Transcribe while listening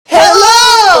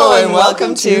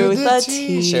Welcome to the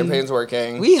tea. Champagne's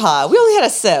working. We only had a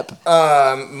sip.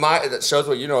 That shows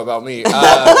what you know about me.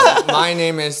 My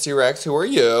name is T-Rex. Who are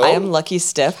you? I am Lucky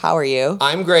Stiff. How are you?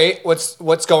 I'm great.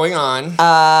 What's going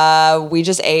on? We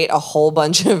just ate a whole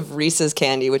bunch of Reese's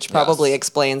candy, which probably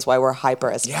explains why we're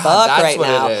hyper as fuck right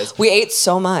now. It is. We ate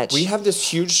so much. We have this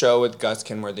huge show with Gus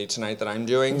Kenworthy tonight that I'm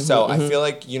doing, so I feel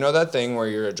like, you know that thing where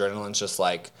your adrenaline's just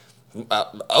like,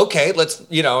 okay, let's,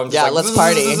 I'm just like, let's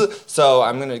party. So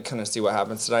I'm going to kind of see what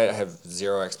happens tonight. I have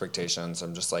zero expectations.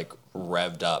 I'm just like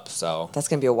revved up, so. That's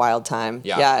going to be a wild time.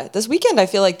 Yeah. This weekend I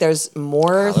feel like there's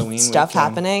more stuff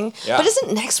happening. Yeah. But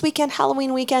isn't next weekend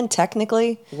Halloween weekend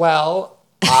technically? Well,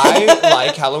 I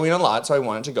like Halloween a lot, so I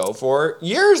wanted to go for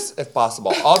years if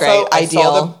possible. Also, Great, I ideal.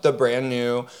 saw the brand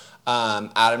new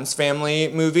Addams Family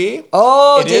movie.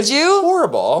 Oh, It did is you?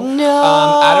 horrible.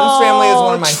 No. Addams Family is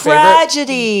one of my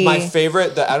Tragedy.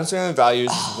 The Addams Family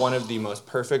Values is one of the most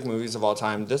perfect movies of all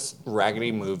time. This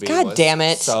raggedy movie God damn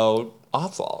it. so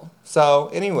awful. So,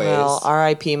 anyways. Well,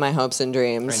 R.I.P. my hopes and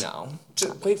dreams. I know.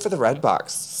 Just wait for the red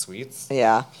box, sweets.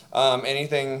 Yeah.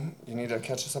 Anything you need to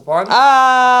catch us up on?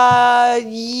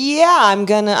 Yeah, I'm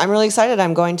really excited.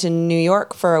 I'm going to New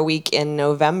York for a week in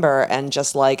November and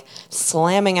just like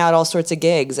slamming out all sorts of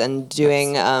gigs and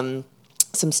doing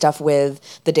some stuff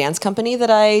with the dance company that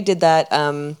I did that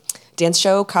dance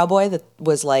show Cowboy that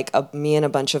was like me and a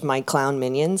bunch of my clown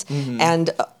minions. And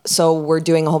so we're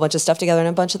doing a whole bunch of stuff together, and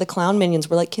a bunch of the clown minions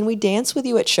were like, can we dance with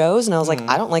you at shows? And I was like,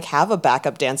 I don't like have a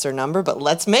backup dancer number, but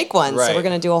let's make one. Right. So we're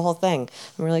going to do a whole thing.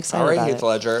 I'm really excited All right, about Heath it.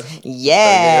 Ledger. Yeah.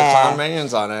 Better get your clown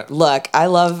minions on it. Look, I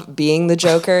love being the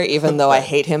Joker, even though I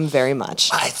hate him very much.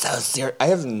 I'm so serious. I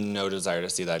have no desire to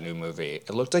see that new movie.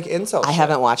 It looked like incel I shit.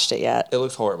 haven't watched it yet. It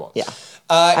looks horrible. Yeah.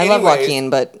 I love Anyways. Joaquin,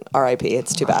 but R.I.P.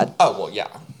 It's too bad. Oh, well, yeah.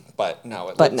 But no,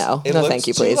 it But looks, no. it No, looks thank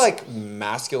you, too, please. like,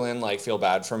 masculine, like, feel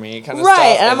bad for me kind of Right,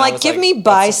 stuff. and I'm I like, was give me that's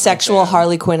not my bisexual jam.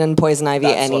 Harley Quinn and Poison Ivy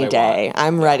That's any what I day. want.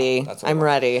 I'm Yeah, ready. that's what I I'm want.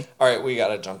 ready. All right, we got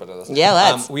to jump into this. Yeah,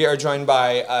 let's. We are joined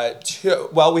by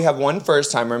we have one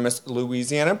first-timer. Miss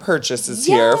Louisianna Purchase is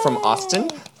here from Austin,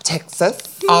 Texas.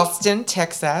 Austin,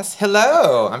 Texas.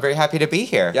 Hello. I'm very happy to be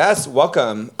here. Yes,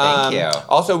 welcome. Thank you.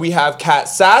 Also, we have Kat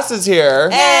Sass is here.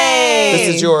 Hey!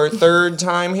 This is your third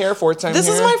time here, fourth time This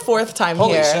here? is my fourth time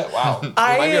Holy here. shit, wow. You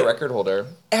might be a record holder.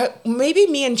 Maybe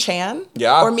me and Chan.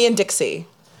 Yeah. Or me and Dixie.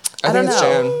 I don't think it's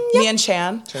know. Chan. Me and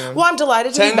Chan. Well, I'm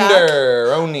delighted to be back.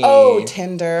 Tenderoni. Oh,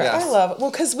 Tinder. Yes. I love it.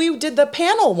 Well, because we did the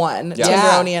panel one, Yeah.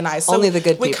 Tenderoni and I. So Only the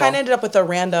good we people. kind of ended up with a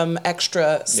random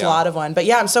extra slot of one. But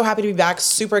yeah, I'm so happy to be back.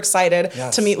 Super excited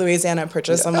to meet Louisianna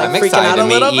Purchase. I'm like I'm freaking excited out to a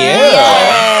meet little you. bit.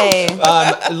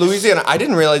 Yay! Louisiana, I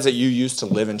didn't realize that you used to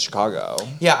live in Chicago.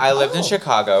 Yeah, I lived in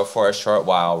Chicago for a short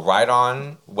while, right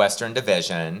on Western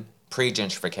Division,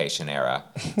 pre-gentrification era.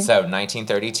 So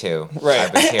 1932, Right. I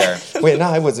was here. When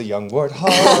I was a young warthog.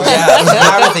 Yeah,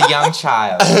 I was a young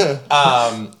child.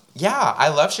 Yeah, I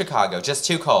love Chicago. Just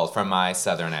too cold from my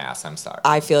southern ass. I'm sorry.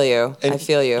 I feel you. I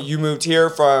feel you. You moved here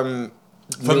from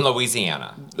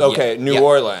Louisiana. Okay, Yeah, New yeah.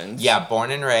 Orleans. Yeah,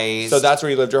 born and raised. So that's where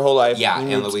you lived your whole life? Yeah, You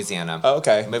in moved- Louisiana. Oh,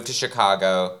 okay. Moved to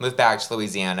Chicago, moved back to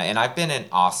Louisiana, and I've been in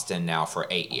Austin now for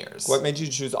 8 years. What made you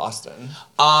choose Austin?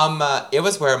 It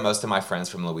was where most of my friends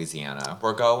from Louisiana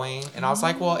were going, and I was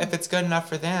like, well, if it's good enough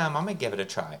for them, I'm gonna give it a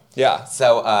try. Yeah.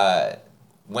 So,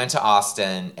 went to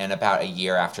Austin, and about a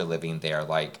year after living there,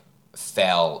 like,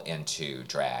 fell into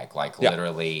drag, like,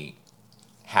 literally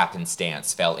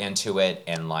happenstance, fell into it,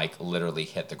 and, like, literally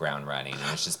hit the ground running, and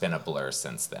it's just been a blur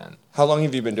since then. How long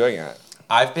have you been doing it?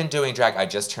 I've been doing drag. I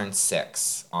just turned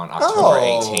 6 on October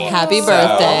 18th. Happy So-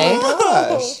 birthday.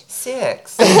 Gosh.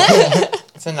 6.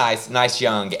 It's a nice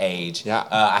young age. Yeah.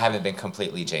 I haven't been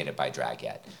completely jaded by drag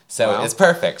yet. So Wow. it's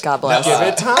perfect. God bless. Give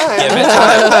it time. Give it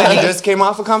time. You just came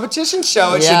off a competition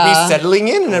show. It should Yeah. be settling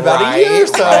in about Right, a year or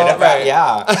so. right,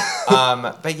 yeah.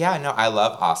 But yeah, no, I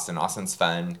love Austin. Austin's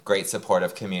fun. Great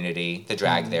supportive community. The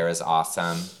drag there is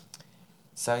awesome.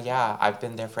 So yeah, I've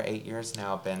been there for 8 years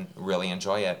now. Really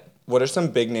enjoy it. What are some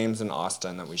big names in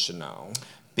Austin that we should know?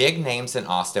 Big names in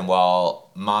Austin. Well,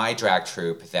 my drag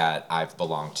troupe that I've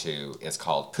belonged to is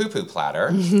called Poo Poo Platter.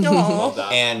 Love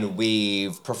that. And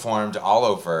we've performed all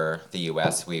over the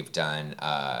U.S. We've done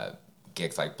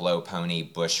gigs like Blow Pony,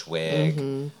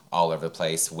 Bushwig, all over the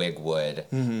place, Wigwood.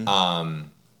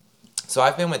 So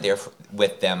I've been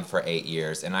with them for 8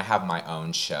 years, and I have my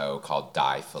own show called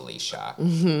Die Felicia,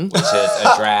 which is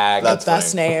a drag The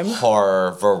best name.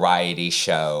 horror variety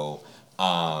show.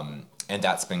 And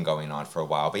that's been going on for a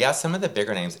while. But yeah, some of the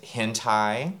bigger names,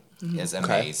 Hentai is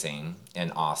amazing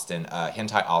in Austin.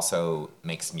 Hentai also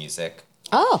makes music.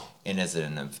 And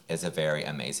is a very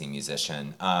amazing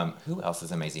musician. Who else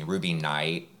is amazing? Ruby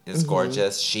Knight is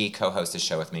gorgeous. She co-hosts a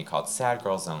show with me called Sad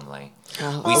Girls Only.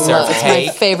 We serve It's cake.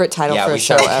 my favorite title for a we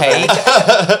show serve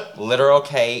ever. cake, literal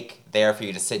cake, there for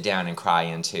you to sit down and cry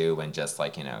into and just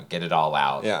like, get it all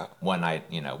out. Yeah. One night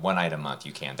a month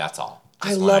you can. That's all. I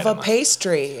Just one love night a month.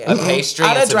 pastry. A pastry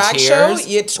At and a some drag tears, show,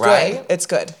 it's right? good. It's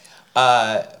good.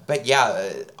 But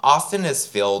yeah, Austin is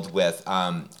filled with.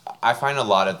 I find a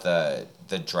lot of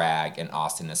the drag in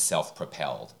Austin is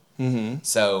self-propelled. Mm-hmm.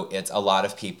 So it's a lot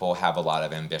of people have a lot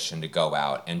of ambition to go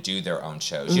out and do their own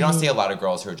shows. Mm-hmm. You don't see a lot of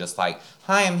girls who are just like,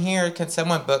 "Hi, I'm here. Can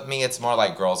someone book me?" It's more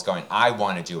like girls going, "I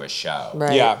want to do a show."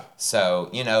 Right. Yeah.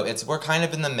 So we're kind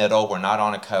of in the middle. We're not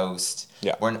on a coast.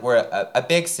 Yeah. We're a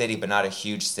big city, but not a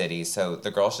huge city. So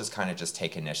the girls just kind of just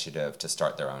take initiative to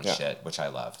start their own shit, which I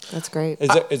love. That's great.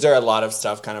 Is there a lot of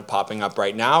stuff kind of popping up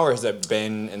right now, or has it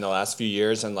been in the last few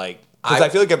years? And like, because I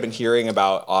feel like I've been hearing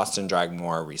about Austin drag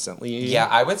more recently. Yeah,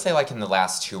 I would say like in the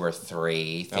last 2 or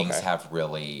 3, things Okay. have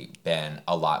really been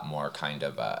a lot more kind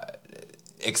of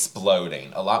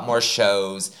exploding. A lot more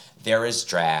shows. There is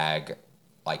drag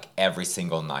like every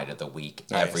single night of the week,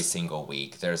 Nice. every single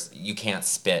week. You can't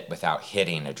spit without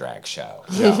hitting a drag show.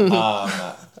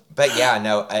 Yeah. But yeah,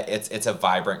 no, it's a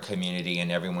vibrant community, and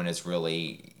everyone is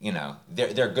really,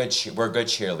 they're good. We're good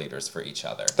cheerleaders for each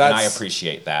other, and I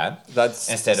appreciate that. That's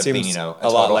instead of being, seems a a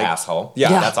lot total like- asshole. Yeah.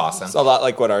 That's awesome. It's a lot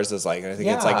like what ours is like. And I think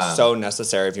it's like Yeah. so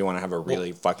necessary if you want to have a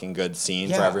really fucking good scene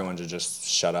for Yeah. everyone to just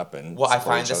shut up and. Well, I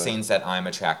support find each the other. scenes that I'm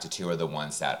attracted to are the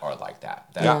ones that are like that.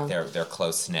 That Yeah. they're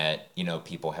close knit.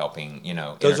 People helping. Those are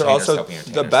entertainers also helping the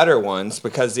entertainers. better ones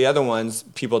because the other ones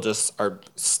people just are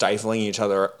stifling each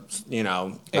other.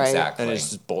 Exactly. And it's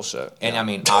just bullshit. And I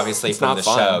mean, obviously It's from not the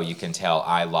fun. show, you can tell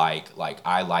I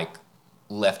like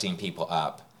lifting people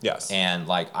up. Yes. And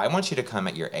like, I want you to come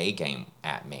at your A game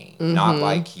at me, not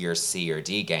like your C or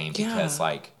D game because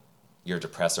like you're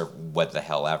depressed or what the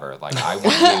hell ever. Like I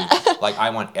want you, like I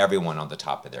want everyone on the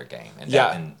top of their game, and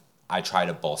and I try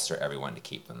to bolster everyone to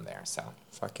keep them there. So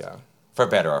Fuck yeah. for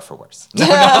better or for worse.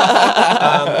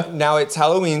 Now it's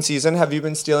Halloween season. Have you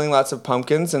been stealing lots of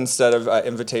pumpkins instead of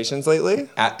invitations lately?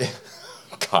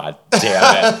 God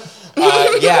damn it.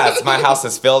 Yes, my house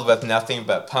is filled with nothing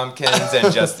but pumpkins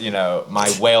and just,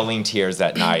 my wailing tears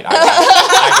at night.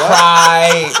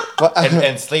 I cry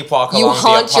and sleepwalk You along the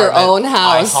haunt your apartment. own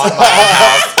house. I haunt my own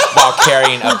house while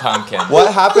carrying a pumpkin.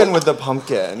 What happened with the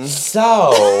pumpkin?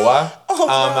 So,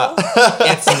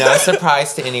 it's no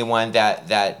surprise to anyone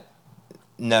that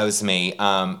knows me.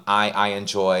 I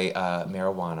enjoy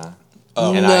marijuana.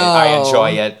 And I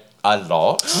enjoy it a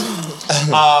lot.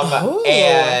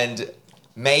 And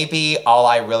maybe all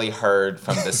I really heard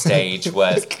from the stage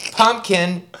was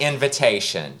pumpkin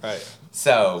invitation. Right.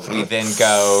 So we then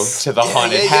go to the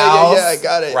haunted house. Yeah, I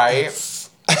got it. Right?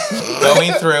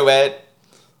 Going through it.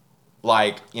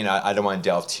 Like, I don't want to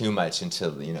delve too much into,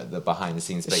 the behind the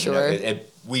scenes, but, Sure.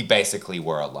 We basically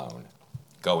were alone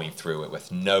going through it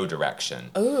with no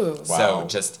direction. Ooh. Wow. So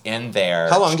just in there.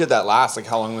 How long did that last? Like,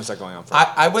 how long was that going on for?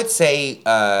 I would say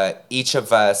each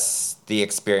of us, the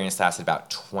experience lasted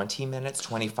about 20 minutes,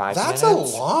 25 That's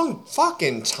minutes. a long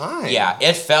fucking time. Yeah,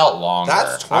 it felt longer.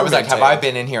 That's I was like, have I tormenting.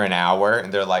 been in here an hour?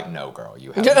 And they're like, no, girl,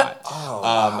 you have not. Oh,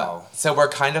 wow. So we're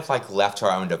kind of like left to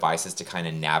our own devices to kind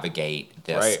of navigate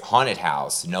this Right. haunted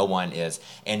house. No one is,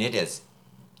 and it is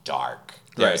dark.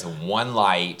 There's Right. one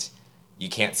light. You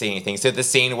can't see anything. So the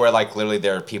scene where like literally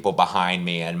there are people behind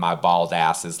me and my bald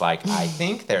ass is like, I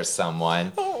think there's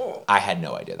someone. I had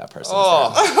no idea that person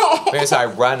was there. So I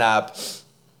run up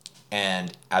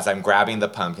and as I'm grabbing the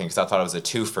pumpkin, because I thought it was a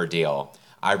 2-for deal,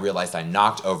 I realized I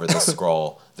knocked over the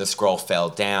scroll. The scroll fell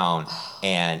down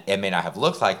and it may not have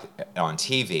looked like on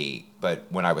TV, but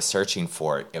when I was searching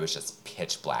for it, it was just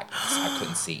pitch blackness. I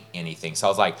couldn't see anything. So I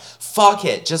was like, fuck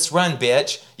it, just run,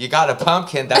 bitch. You got a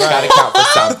pumpkin, that's gotta count for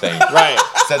something. Right.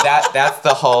 So that's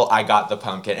the whole I got the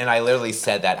pumpkin. And I literally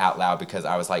said that out loud because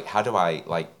I was like, how do I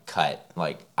like cut?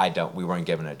 Like we weren't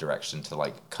given a direction to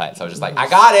like cut. So I was just like, I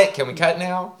got it. Can we cut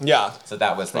now? Yeah. So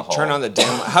that was the whole. Turn on the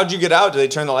damn. How'd you get out? Do they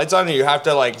turn the lights on? Or you have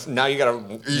to like now you got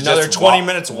You another just 20 walk-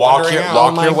 minutes walk wandering your, out.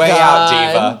 walk Oh your my way God.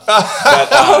 out, diva.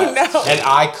 But, and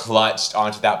I clutched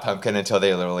onto that pumpkin until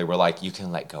they literally were like, you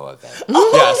can let go of it.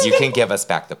 Yes. You can give us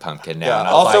back the pumpkin now. Yeah. And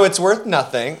I was Also, like, it's worth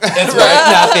nothing. it's worth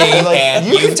nothing. Like, and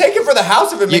you can take it for the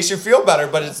house if it makes you feel better,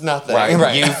 but it's nothing.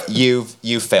 right.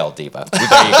 You failed, diva. There you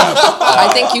go.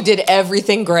 I think you did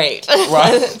everything great.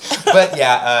 But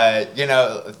yeah,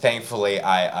 thankfully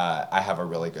I have a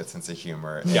really good sense of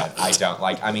humor. Yeah. And I don't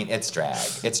like. I mean, it's drag.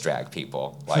 It's drag,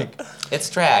 people. Like it's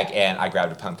drag, and I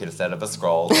grabbed a pumpkin instead of a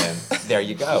scroll, and there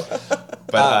you go.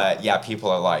 But yeah, people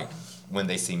are like, when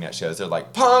they see me at shows, they're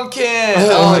like, pumpkin!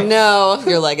 Oh no,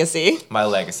 your legacy. My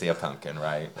legacy of pumpkin,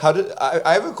 right?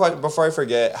 I have a question before I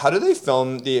forget. How do they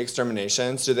film the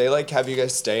exterminations? Do they like have you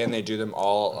guys stay and they do them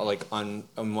all like on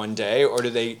one day, or do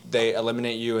they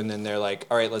eliminate you and then they're like,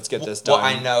 all right, let's get this done? Well,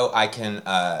 I know I can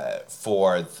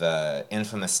for the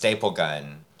infamous staple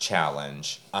gun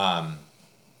challenge.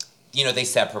 They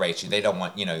separate you. They don't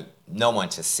want no one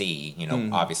to see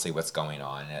obviously what's going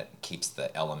on. It keeps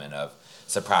the element of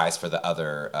surprise for the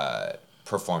other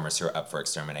performers who are up for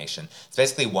extermination. It's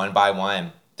basically one by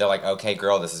one. They're like, okay,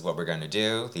 girl, this is what we're going to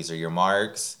do. These are your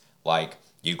marks. Like,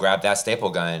 you grab that staple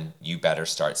gun, you better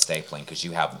start stapling because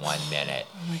you have 1 minute.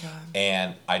 Oh, my God.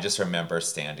 And I just remember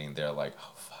standing there like,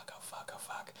 oh, fuck, oh, fuck, oh,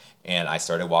 fuck. And I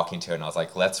started walking to it, and I was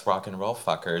like, let's rock and roll,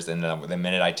 fuckers. And then the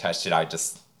minute I touched it, I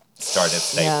just started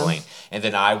stapling. Yeah. And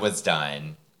then I was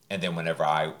done. And then whenever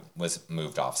I was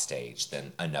moved off stage,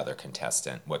 then another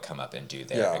contestant would come up and do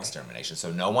their extermination.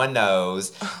 So no one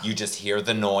knows. You just hear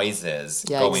the noises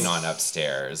going on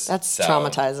upstairs. That's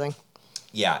traumatizing.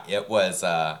 Yeah, it was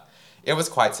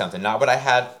quite something. Not what I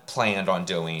had planned on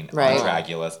doing on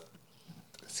Dragula.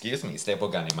 Excuse me, staple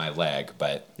gunning my leg,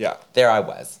 but there I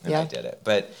was, and I did it.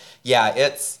 But yeah,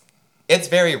 it's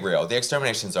very real. The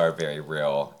exterminations are very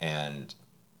real, and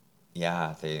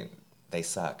yeah, they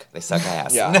suck. They suck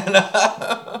ass.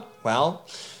 Yeah. Well,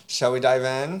 shall we dive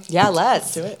in? Yeah,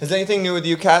 let's do it. Is there anything new with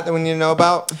you, Kat, that we need to know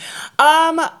about?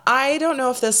 I don't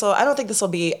know if I don't think this will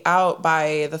be out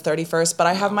by the 31st, but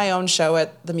I have my own show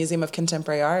at the Museum of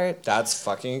Contemporary Art. That's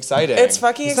fucking exciting. It's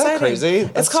fucking exciting. Isn't that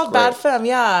crazy? It's called Bad Femme,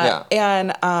 yeah.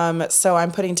 And so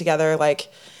I'm putting together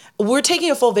we're taking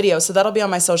a full video, so that'll be on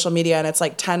my social media, and it's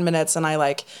 10 minutes, and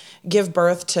I give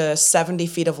birth to 70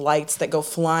 feet of lights that go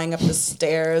flying up the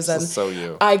stairs, and so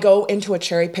you. I go into a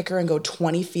cherry picker and go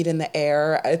 20 feet in the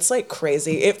air. It's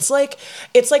crazy. It's like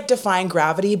Defying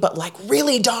Gravity, but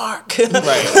really dark. Right.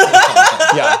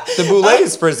 Yeah. The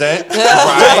Boulets present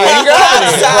Defying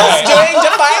Gravity. Sass doing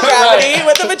Defying Gravity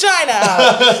with a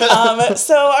vagina.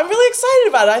 So I'm really excited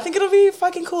about it. I think it'll be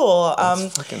fucking cool.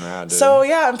 That's fucking rad, dude. So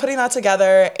yeah, I'm putting that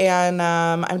together, and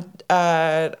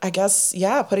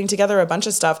putting together a bunch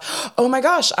of stuff. Oh my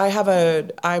gosh,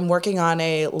 I'm working on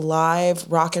a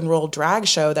live rock and roll drag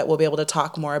show that we'll be able to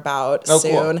talk more about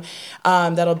soon. Cool.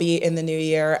 That'll be in the new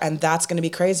year, and that's going to be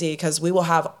crazy because we will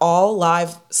have all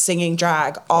live singing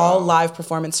drag, all live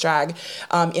performance drag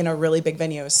in a really big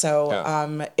venue.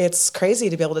 So it's crazy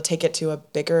to be able to take it to a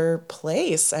bigger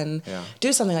place and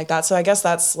do something like that. So I guess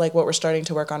that's what we're starting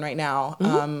to work on right now.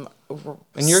 Mm-hmm.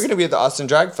 And you're going to be at the Austin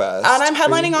Drag Fest. And I'm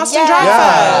headlining Austin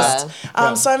Drag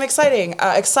Fest. So I'm excited.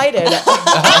 I'm excited.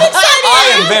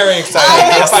 I am very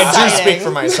excited. If I do speak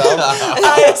for myself.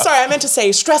 Sorry, I meant to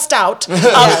say stressed out.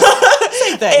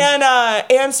 Same thing.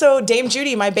 And so Dame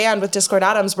Judy, my band with Discord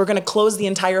Adams, we're going to close the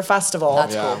entire festival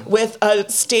with a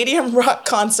stadium rock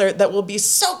concert that will be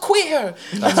so queer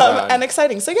and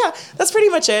exciting. So yeah, that's pretty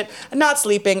much it. Not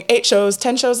sleeping. 8 shows,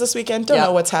 10 shows this weekend. Don't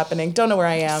know what's happening. Don't know where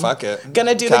I am. Fuck it.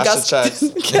 Gonna do cash the Gus. Checks.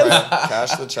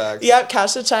 Cash the checks. Yep,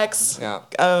 cash the checks. Yeah.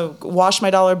 Wash my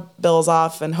dollar bills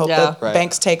off and hope that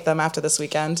banks take them after this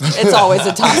weekend. It's always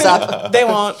a toss-up. They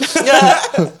won't.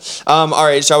 All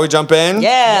right, shall we jump in?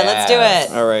 Yeah, let's do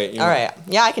it. All right. All right.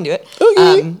 Yeah, I can do it.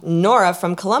 Okay. Nora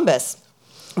from Columbus.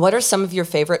 What are some of your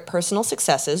favorite personal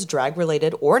successes,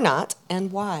 drag-related or not,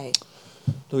 and why?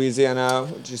 Louisiana,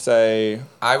 would you say?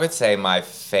 I would say my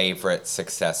favorite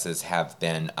successes have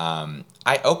been,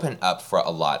 I open up for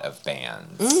a lot of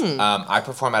bands. I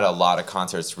perform at a lot of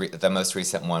concerts. The most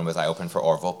recent one was I opened for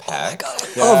Orville Peck.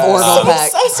 Orville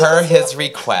Peck. Per his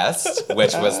request,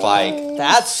 which was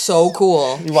That's so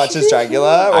cool. You watch his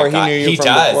Dragula, or he knew you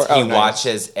from before? He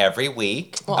watches every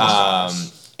week.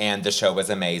 And the show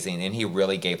was amazing, and he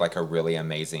really gave a really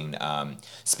amazing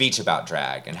speech about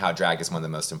drag and how drag is one of the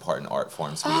most important art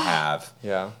forms we have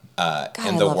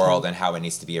in the world, and how it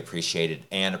needs to be appreciated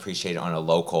on a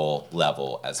local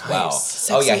level as well.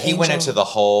 Sexy he went into the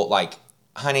whole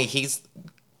honey, he's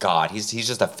God. He's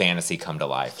just a fantasy come to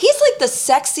life. He's the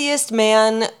sexiest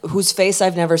man whose face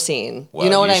I've never seen. Well,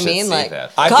 you know what I should mean? see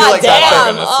that. I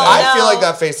feel like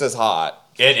that face is hot.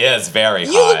 It is very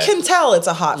hot. You can tell it's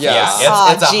a hot face.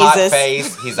 Yeah, it's a hot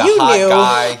face. He's a hot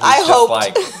guy. He's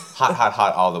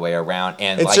hot all the way around.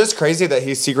 And it's just crazy that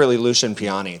he's secretly Lucian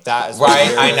Piani. That is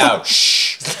right. I know.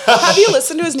 Have you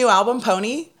listened to his new album,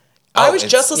 Pony? I was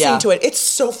just listening yeah. to it. It's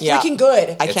so Yeah. freaking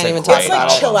good. I It's can't a even great talk It's about like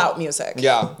album. it. chill out music.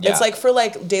 Yeah. Yeah. It's like for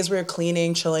like days where you're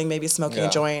cleaning, chilling, maybe smoking a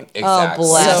joint. Exactly.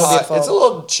 bless. So It's beautiful. it's a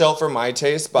little chill for my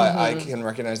taste, but I can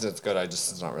recognize that it's good.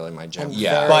 It's not really my jam.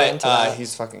 Yeah. very into But that.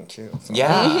 he's fucking cute. So.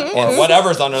 Yeah. Or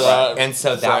whatever's under that. And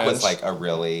so that was fringe. like a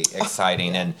really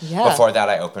exciting. And Yeah. before that,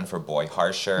 I opened for Boy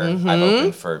Harsher. I've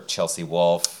opened for Chelsea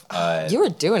Wolfe. You were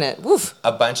doing it. Woof.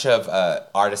 A bunch of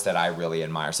artists that I really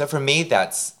admire. So for me,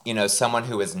 that's someone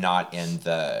who is not in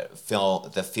the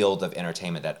field of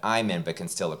entertainment that I'm in, but can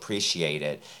still appreciate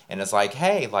it. And it's like,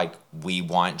 hey, like we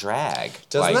want drag.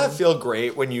 Doesn't like, that feel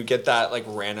great when you get that like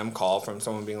random call from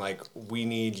someone being like, "We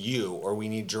need you," or "We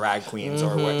need drag queens,"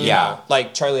 or what? Yeah.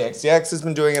 Like Charlie XCX has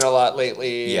been doing it a lot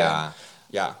lately. Yeah. and-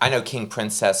 yeah. I know King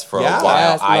Princess for Yeah. a while.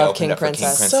 Yes, I love opened King up for King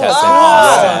Princess. Princess So in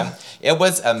awesome. Austin. It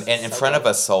was in front of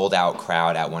a sold out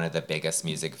crowd at one of the biggest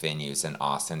music venues in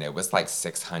Austin. It was like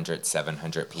 600,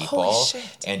 700 people. Holy shit.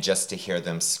 And just to hear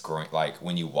them scream, like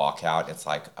when you walk out, it's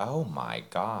like, oh my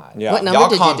God. Yeah. What number Y'all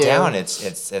did calm you do? down.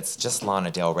 It's just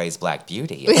Lana Del Rey's Black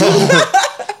Beauty.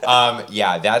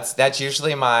 Yeah, that's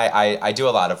usually I do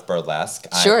a lot of burlesque.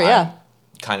 Sure, yeah.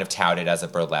 I'm kind of touted as a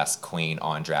burlesque queen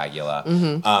on Dragula.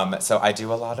 Mm-hmm. So I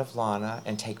do a lot of Lana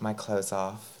and take my clothes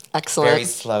off. Excellent. Very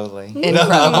slowly.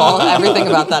 Incredible. Everything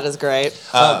about that is great.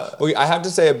 I have to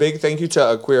say a big thank you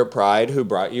to A Queer Pride who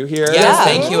brought you here. Yes, Yeah.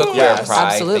 thank you, A Queer Yes,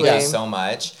 Pride. absolutely. Thank you so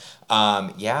much.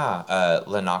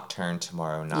 La Nocturne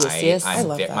tomorrow night. yes. I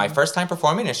love that. My first time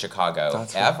performing in Chicago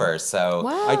ever. So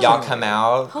Wow. y'all come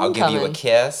out. I'll give you a Homecoming.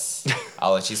 kiss.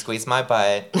 I'll let you squeeze my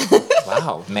butt.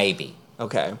 Wow. Maybe.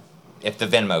 Okay. If the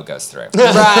Venmo goes through.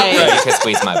 Right. You can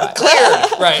squeeze my butt.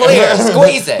 Right. Clear.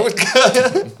 Squeeze it.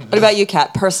 What about you,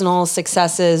 Kat? Personal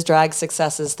successes, drag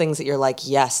successes, things that you're like,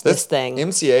 yes, this thing.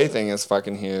 MCA thing is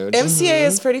fucking huge. MCA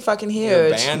is pretty fucking Your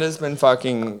huge. band has been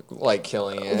fucking like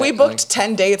killing it. We Like, booked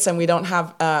 10 dates and we don't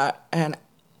have an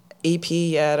EP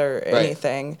yet or Right.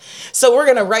 anything. So we're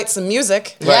going to write some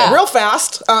music Yeah. real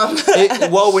fast.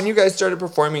 well, when you guys started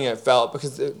performing, it felt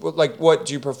like what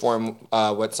do you perform?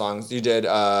 What songs you did?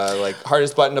 Like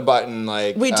Hardest Button to Button.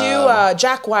 Like We do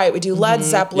Jack White. We do Led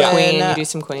Zeppelin. Queen, you do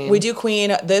some Queen. We do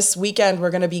Queen. This weekend,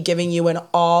 we're going to be giving you an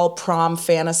all prom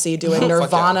fantasy, doing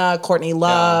Nirvana, Courtney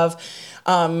Love.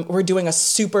 We're doing a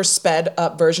super sped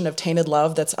up version of Tainted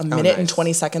Love that's a minute and nice.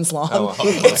 20 seconds long. Oh, wow.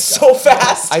 It's so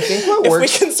fast. I think what if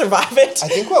works- we can survive it. I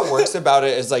think what works about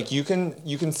it is like you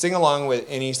can sing along with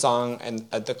any song and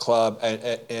at the club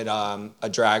at a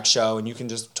drag show, and you can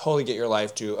just totally get your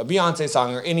life to a Beyonce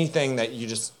song or anything that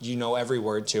you know every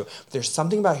word to. But there's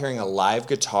something about hearing a live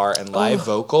guitar and live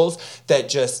vocals that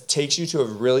just takes you to a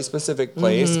really specific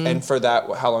place. And for that,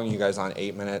 how long are you guys on?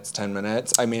 8 minutes, 10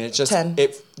 minutes? I mean, it's just 10.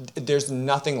 There's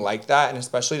nothing like that, and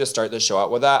especially to start the show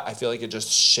out with that, I feel like it just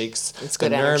shakes the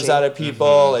good nerves energy. out of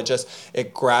people.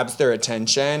 It grabs their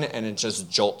attention and it just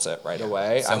jolts it right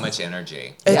away. So much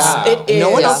energy. It is. No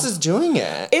one Yeah. else is doing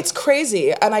it. It's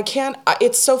crazy, and I can't.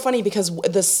 It's so funny because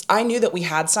I knew that we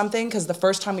had something because the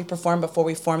first time we performed before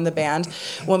we formed the band,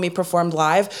 when we performed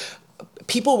live,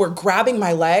 people were grabbing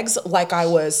my legs like I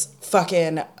was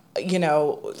fucking,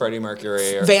 Freddie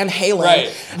Mercury or Van Halen,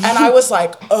 Right. and I was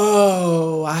like,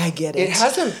 oh, I get it. it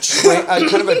has a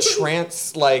kind of a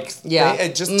trance like Yeah. thing.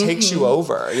 It just takes you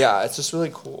over. Yeah, it's just really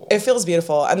cool. It feels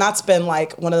beautiful, and that's been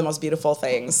like one of the most beautiful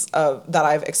things that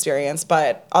I've experienced.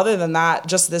 But other than that,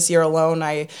 just this year alone,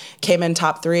 I came in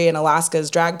top 3 in Alaska's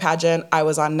drag pageant. I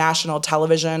was on national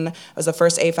television. I was the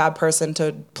first AFAB person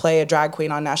to play a drag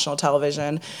queen on national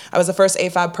television. I was the first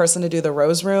AFAB person to do the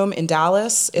Rose Room in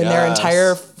Dallas in their Yes.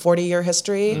 entire 40-year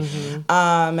history.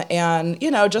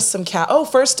 And just some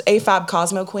first AFAB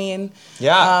Cosmo Queen.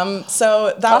 Yeah.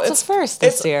 So that Lots of it's firsts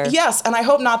this it's- year. Yes, and I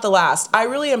hope not the last. I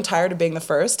really am tired of being the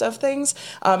first of things,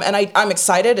 and I'm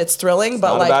excited. It's thrilling, but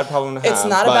not a like bad problem to it's have,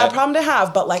 not a bad but- problem to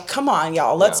have. But like, come on,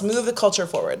 y'all, let's Yeah. move the culture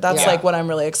forward. That's Yeah. like what I'm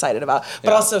really excited about. But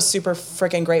Yeah. also super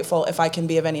freaking grateful if I can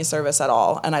be of any service at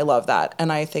all, and I love that.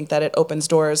 And I think that it opens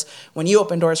doors when you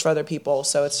open doors for other people.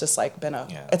 So it's just like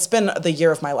it's been the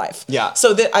year of my life. Yeah.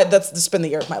 So that's just been the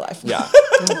year of my life. Yeah.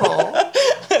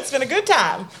 It's been a good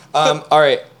time. All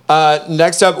right.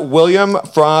 Next up, William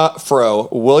Fro,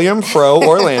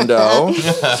 Orlando.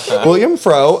 William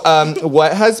Fro,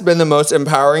 what has been the most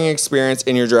empowering experience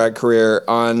in your drag career?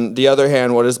 On the other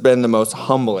hand, what has been the most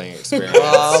humbling experience?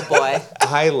 Oh boy.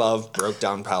 I love broke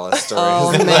down palace stories.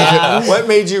 Oh, man. What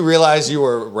made you realize you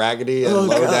were raggedy and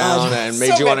low down and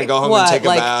made you want to go home and take a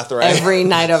bath, right? Every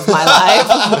night of my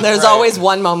life. There's always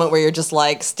one moment where you're just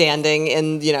like standing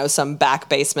in, some back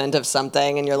basement of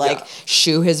something and you're like,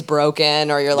 shoe has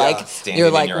broken, or you're like,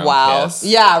 wow. Piss.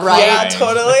 Yeah, right. Yeah,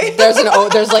 totally.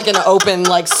 There's like an open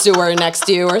like sewer next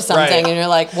to you or something, Right. and you're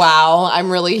like, wow,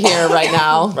 I'm really here right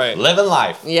now. Right. Living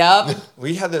life. Yep.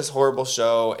 We had this horrible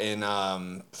show in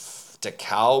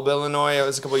DeKalb, Illinois. It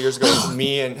was a couple years ago. It was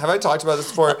me and, have I talked about this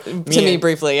before? Me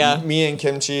briefly, yeah. Me and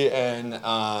Kimchi, and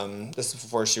this is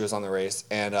before she was on the race,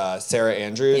 and Sarah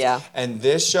Andrews. Yeah. And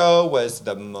this show was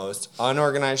the most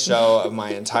unorganized show of my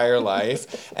entire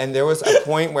life. And there was a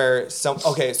point where so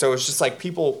it was just like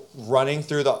people running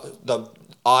through the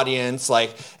audience,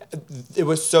 like, it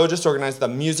was so disorganized. The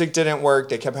music didn't work.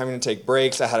 They kept having to take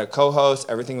breaks. I had a co-host.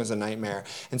 Everything was a nightmare.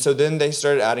 And so then they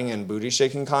started adding in booty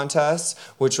shaking contests,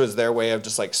 which was their way of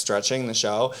just like stretching the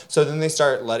show. So then they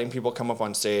start letting people come up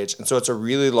on stage. And so it's a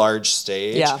really large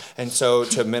stage. Yeah. And so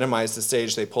to minimize the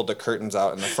stage, they pulled the curtains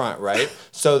out in the front, right?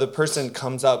 So the person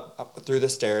comes up through the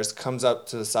stairs, comes up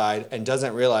to the side, and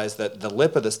doesn't realize that the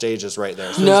lip of the stage is right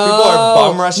there. So these people are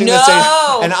bum rushing the stage.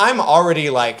 And I'm already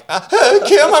like,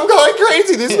 Kim, I'm going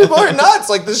crazy. These people are nuts.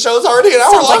 Like, the show's already an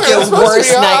hour Sounds long. like your It's supposed worst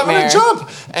to be, I'm nightmare. gonna jump.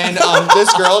 And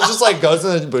this girl just like goes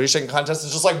in the booty shaking contest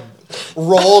and just like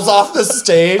rolls off the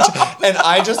stage. And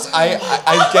I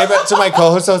gave it to my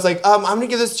co-host. I was like, I'm gonna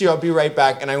give this to you. I'll be right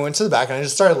back. And I went to the back and I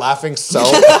just started laughing so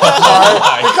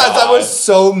hard because I was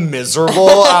so miserable.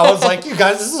 I was like, you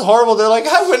guys, this is horrible. They're like,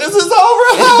 when is this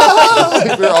over?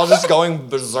 Like, we were all just going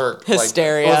berserk.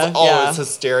 Hysteria. Like, it's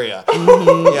hysteria.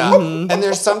 Yeah. And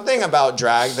there's something about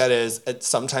drag that it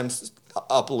sometimes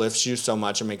uplifts you so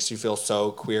much and makes you feel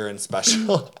so queer and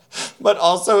special. But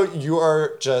also, you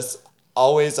are just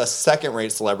always a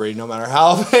second-rate celebrity, no matter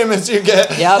how famous you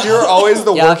get. Yep. You're always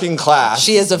the working class.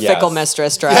 She is a fickle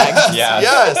mistress, drag.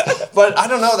 Yes. But I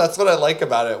don't know. That's what I like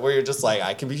about it, where you're just like,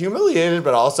 I can be humiliated,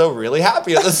 but also really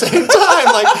happy at the same time.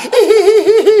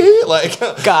 Like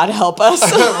God help us.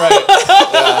 Right.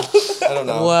 Yeah. I don't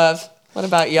know. Woof. What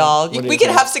about y'all? do you We can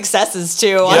think? have successes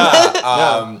too.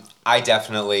 I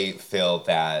definitely feel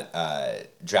that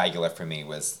Dragula for me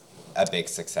was a big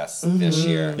success this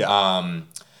year.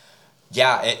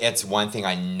 Yeah. It's one thing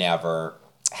I never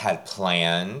had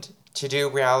planned to do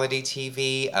reality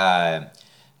TV.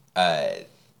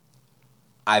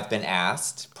 I've been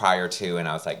asked prior to, and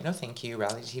I was like, no, thank you.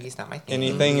 Reality TV is not my thing.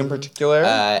 Anything in particular?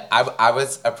 I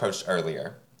was approached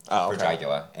earlier for okay.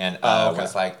 Dragula, and okay.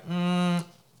 was like,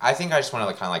 I think I just want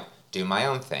to kind of like do my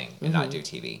own thing and not do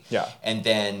TV. Yeah. And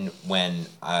then when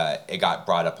it got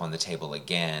brought up on the table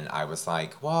again, I was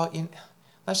like, well,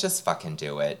 let's just fucking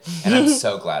do it. And I'm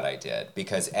so glad I did,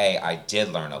 because I did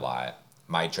learn a lot.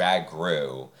 My drag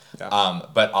grew,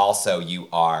 but also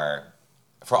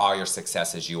for all your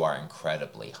successes, you are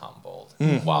incredibly humbled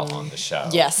while on the show.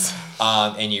 Yes.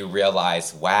 And you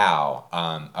realize,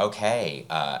 wow, okay,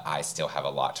 I still have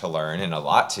a lot to learn and a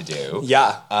lot to do.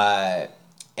 Yeah.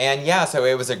 And yeah, so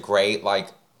it was a great, like,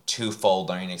 twofold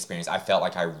learning experience. I felt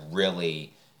like I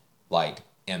really, like,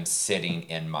 am sitting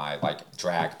in my, like,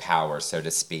 drag power, so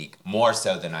to speak, more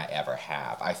so than I ever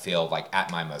have. I feel like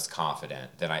at my most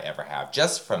confident than I ever have,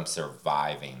 just from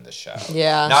surviving the show.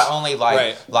 Yeah. Not only,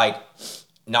 like,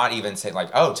 not even say, like,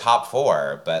 oh, top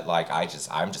 4, but, like, I'm just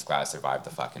glad I survived the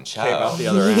fucking show. Came out the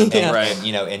other end. Right.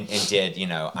 And, and did,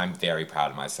 I'm very proud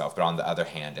of myself. But on the other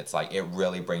hand, it's like, it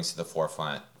really brings to the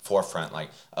forefront, like,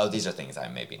 oh, these are things I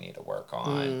maybe need to work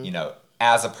on,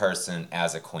 as a person,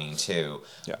 as a queen too.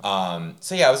 Yeah.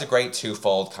 So yeah, it was a great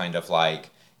twofold kind of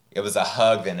like, it was a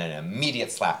hug and an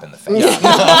immediate slap in the face.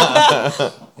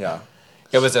 Yeah.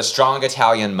 It was a strong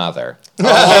Italian mother.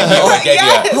 It gave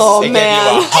you a hug,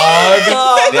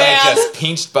 then it just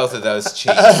pinched both of those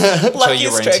cheeks until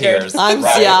you were in tears.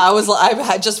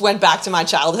 I just went back to my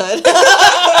childhood for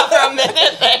a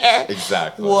minute there.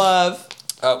 Exactly. Woof.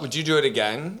 Would you do it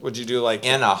again? Would you do like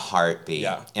in a heartbeat?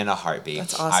 Yeah. In a heartbeat.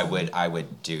 That's awesome. I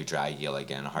would do Dragula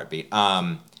again in a heartbeat.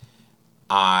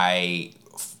 I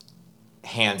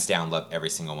hands down love every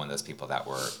single one of those people that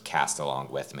were cast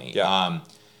along with me. Yeah.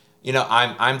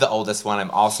 I'm the oldest one.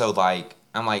 I'm also like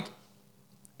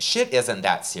shit isn't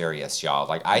that serious, y'all.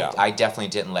 Like I definitely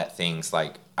didn't let things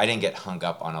like I didn't get hung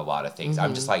up on a lot of things.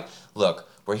 I'm just like, look,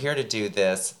 we're here to do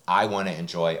this. I want to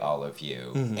enjoy all of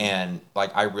you. And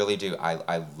like I really do.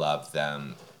 I love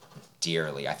them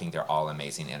dearly. I think they're all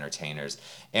amazing entertainers.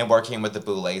 And working with the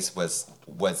Boulets was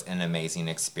an amazing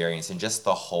experience, and just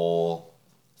the whole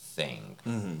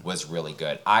thing was really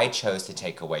good. I chose to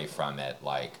take away from it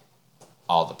like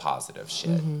all the positive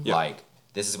shit. Yeah. Like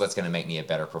this is what's going to make me a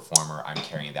better performer. I'm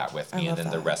carrying that with me. And then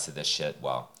the rest of this shit,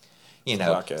 well, you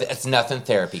know, it's nothing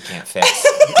therapy can't fix.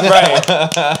 Right.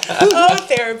 Oh,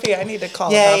 therapy. I need to call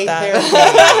about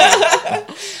that.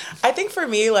 I think for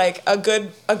me, like a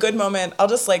good moment, I'll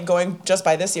just like going just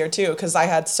by this year too, because I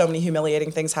had so many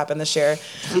humiliating things happen this year.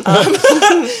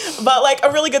 But like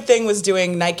a really good thing was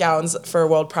doing nightgowns for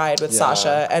World Pride with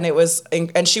Sasha, and it was,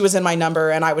 and she was in my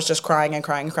number, and I was just crying and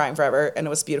crying and crying forever, and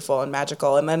it was beautiful and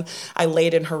magical. And then I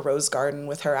laid in her rose garden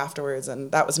with her afterwards,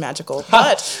 and that was magical.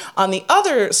 But on the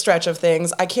other stretch of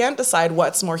things, I can't decide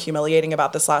what's more humiliating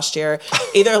about this last year.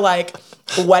 Either like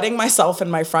wetting myself in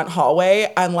my front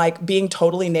hallway and like being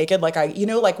totally naked, like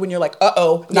like when you're like,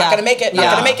 not gonna make it,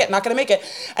 not gonna make it.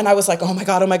 And I was like, oh my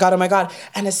God.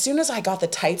 And as soon as I got the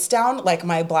tights down, like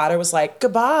my bladder was like,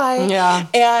 goodbye. Yeah.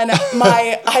 And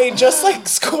I just like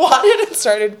squatted and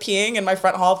started peeing in my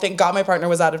front hall. Thank God my partner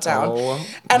was out of town. Oh.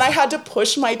 And I had to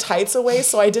push my tights away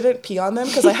so I didn't pee on them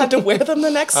because I had to wear them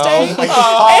the next day. Oh my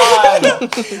God.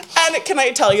 And can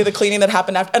I tell you the cleaning that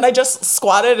happened after? And I just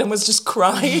squatted and was just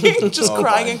crying,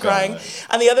 crying.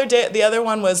 And the other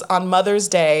one was on Mother's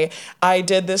Day. I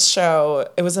did this show.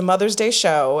 It was a Mother's Day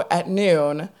show at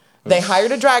noon. They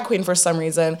hired a drag queen for some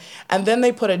reason, and then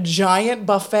they put a giant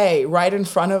buffet right in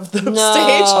front of the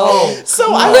stage. So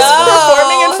I was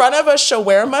performing in front of a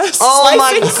shawarma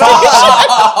slicing station.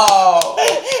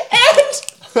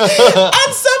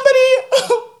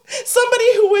 And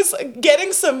somebody who was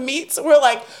getting some meats were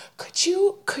like, could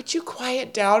you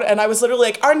quiet down? And I was literally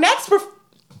like, our next performer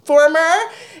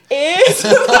is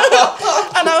and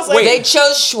I was like, wait, they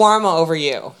chose shawarma over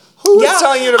you. Who was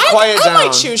telling you to quiet down? I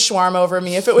might choose shawarma over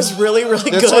me if it was really,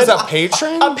 really good. This was a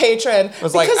patron? A patron. It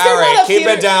was like, all right, keep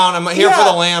it down. I'm here for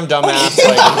the lamb, dumbass.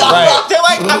 Right. They're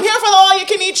like, I'm here for the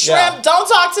all-you-can-eat shrimp. Yeah. Don't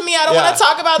talk to me. I don't want to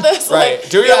talk about this. Right.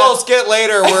 Do your little skit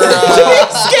later. We're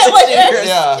skit later.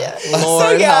 Yeah.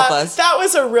 Lord help us. That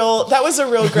was a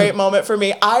real great moment for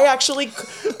me. I actually,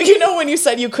 when you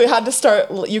said you had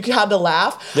to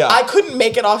laugh. Yeah. I couldn't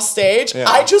make it off stage. Yeah.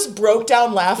 I just broke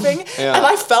down laughing, and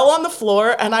I fell on the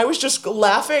floor, and I was just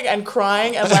laughing and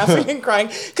crying and laughing and crying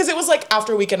because it was like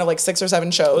after a weekend of like 6 or 7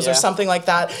 shows or something like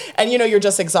that, and you're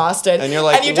just exhausted and you're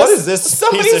like, what is this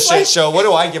piece of shit show? What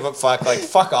do I give a fuck? Like,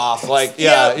 fuck off. Like,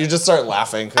 you just start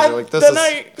laughing because you're like,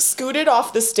 I scooted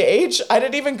off the stage. I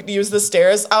didn't even use the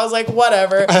stairs. I was like,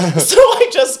 whatever. So I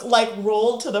just like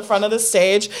rolled to the front of the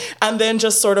stage and then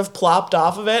just sort of plopped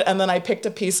off of it, and then I picked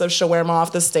a piece of shawarma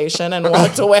off the station and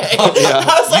walked away.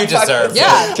 I was like, you deserve it.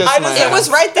 Yeah, it was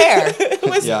right there. It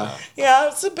was,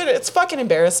 it's fucking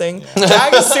embarrassing.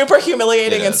 Drag is super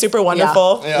humiliating and super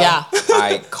wonderful. Yeah.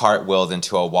 I cartwheeled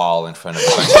into a wall in front of a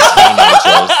bunch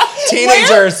of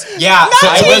teenagers. Yeah, so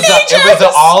it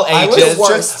was all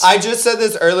ages. I just said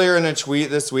this earlier in a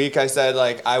tweet this week. I said,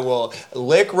 like, I will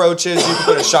lick roaches. You can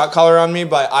put a shock collar on me,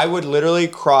 but I would literally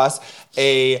cross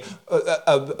a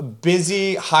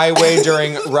busy highway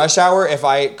during rush hour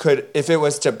if it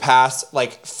was to pass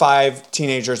like 5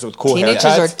 teenagers with cool haircuts.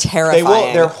 Teenagers are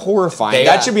terrifying. They're horrifying.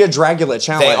 That should be a Dragula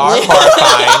challenge. They are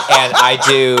horrifying, and I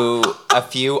do a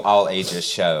few all ages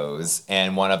shows,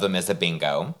 and one of them is a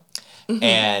bingo. Mm-hmm.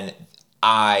 And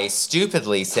I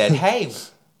stupidly said, hey,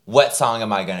 what song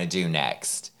am I going to do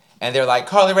next? And they're like,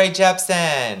 Carly Rae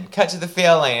Jepsen, Cut to the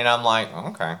Feeling. And I'm like,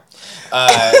 okay.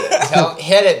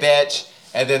 Hit it, bitch.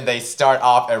 And then they start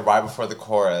off and right before the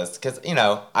chorus. Because,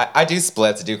 I do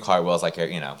splits, I do cartwheels, like,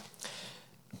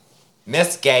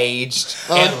 misgauged.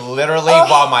 And literally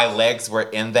while my legs were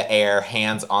in the air,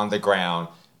 hands on the ground,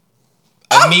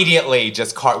 immediately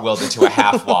just cartwheeled into a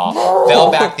half wall,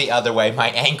 fell back the other way. My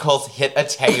ankles hit a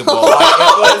table.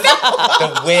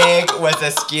 The wig was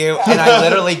askew, and I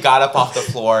literally got up off the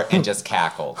floor and just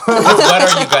cackled. What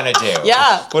are you gonna do?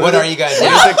 Yeah. What are you gonna do?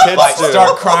 What do the kids do?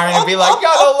 Start crying and be like,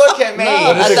 "Y'all don't look at me."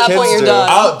 At that point, you're done.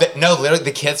 Oh no! Literally,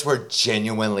 the kids were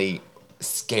genuinely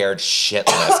scared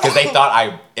shitless because they thought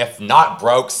I, if not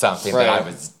broke something, that I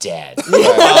was dead.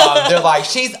 They're like,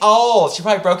 she's old. She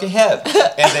probably broke a hip.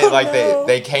 And then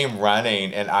they came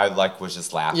running, and I was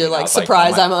just laughing. You're like,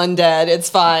 surprise, I'm undead.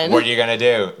 It's fine. What are you gonna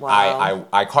do? Wow.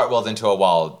 I cartwheeled into a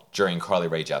wall during Carly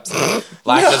Rae Jepsen.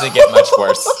 Life doesn't get much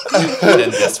worse than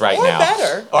this right now.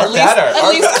 Better. At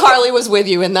least Carly was with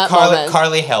you in that moment.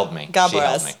 Carly held me. God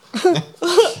bless. She held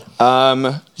me.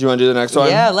 Do you want to do the next one?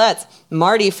 Yeah, let's.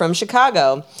 Marty from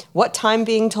Chicago. What time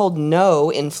being told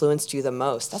no influenced you the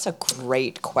most? That's a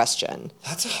great question.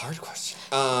 That's a hard question.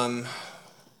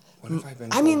 What have I been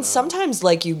told I mean, no? sometimes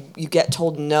like you get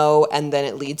told no and then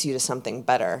it leads you to something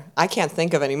better. I can't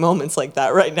think of any moments like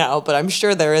that right now, but I'm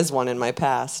sure there is one in my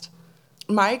past.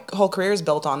 My whole career is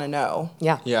built on a no.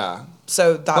 Yeah. Yeah.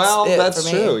 So that's it that's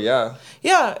for me. true. Yeah.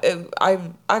 Yeah,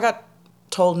 I got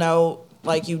told no.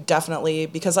 Like, you definitely,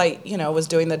 because I, was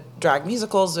doing the drag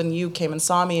musicals and you came and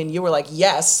saw me and you were like,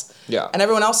 yes. Yeah. And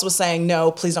everyone else was saying,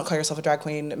 no, please don't call yourself a drag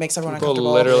queen. It makes everyone People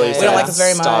uncomfortable. literally We say, don't like this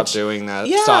very much. Stop doing that.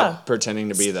 Yeah. Stop pretending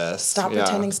to be this. Stop Yeah.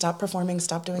 pretending, stop performing,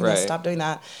 stop doing Right. this, stop doing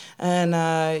that. And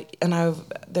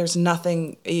there's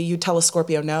nothing, you tell a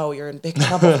Scorpio no, you're in big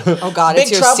trouble. Oh God, Big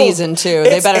it's your trouble. season too.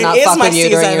 They better not It is fuck my with you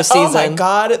during your Oh my season.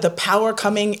 God, the power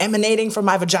emanating from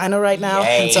my vagina right now.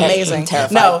 Yay. It's amazing.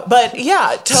 Terrified. No, but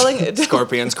yeah, telling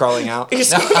Scorpions crawling out.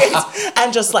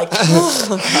 and just like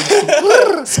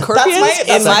Scorpions that's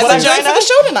in my what I'm doing for vagina. the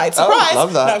show tonight. Surprise!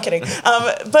 love that. No, I'm kidding.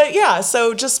 But yeah,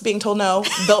 so just being told no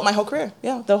built my whole career.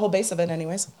 Yeah, the whole base of it,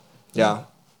 anyways. Yeah.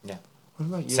 Yeah. What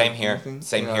about you? Same here. Anything?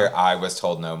 Same Yeah. here. I was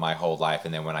told no my whole life,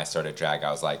 and then when I started drag,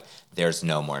 I was like, "There's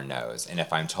no more no's." And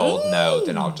if I'm told no,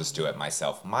 then I'll just do it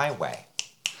myself my way.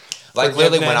 Like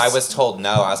literally, when I was told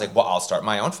no, I was like, "Well, I'll start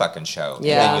my own fucking show, and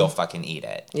Yeah. then you'll fucking eat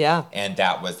it." Yeah. And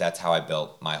that's how I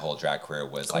built my whole drag career.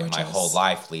 Was like my Gorgeous. whole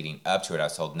life leading up to it. I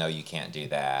was told, "No, you can't do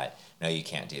that. No, you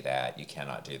can't do that. You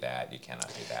cannot do that. You cannot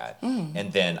do that."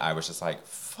 And then I was just like,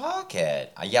 "Fuck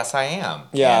it. Yes, I am.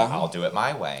 Yeah. And I'll do it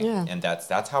my way." Yeah. And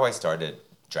that's how I started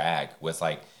drag. Was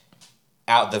like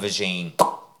out the vagine.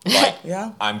 Like,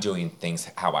 Yeah. I'm doing things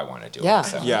how I want to do Yeah. it.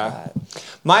 So. Yeah.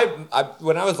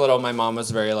 When I was little, my mom was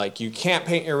very like, you can't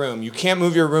paint your room, you can't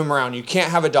move your room around, you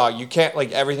can't have a dog, you can't,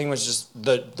 like, everything was just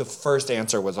the first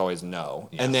answer was always no,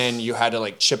 Yeah. and then you had to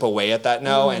like chip away at that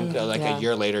no, and like Yeah. a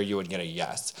year later you would get a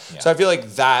yes. Yeah. So I feel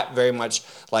like that very much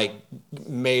like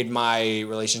made my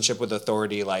relationship with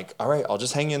authority like, all right, I'll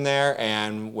just hang in there,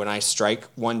 and when I strike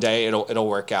one day, it'll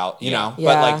work out, you know. But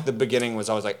Yeah. like the beginning was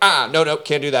always like, no,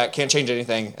 can't do that, can't change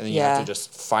anything, and then you have Yeah. to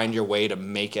just find your way to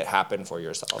make it happen for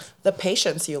yourself. The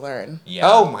patience you learn. Yeah.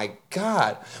 Oh my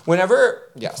God.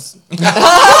 Yes.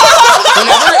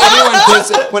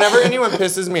 Whenever anyone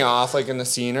pisses me off, like in the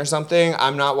scene or something,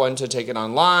 I'm not one to take it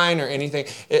online or anything.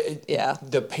 Yeah.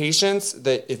 The patience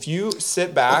that if you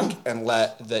sit back and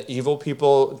let the evil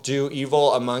people do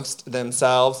evil amongst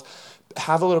themselves,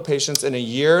 have a little patience. In a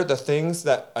year, the things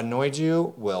that annoyed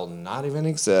you will not even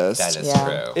exist. That is Yeah.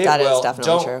 true. It That is will.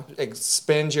 definitely Don't true.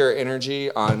 expend your energy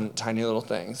on tiny little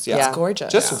things. Yeah. It's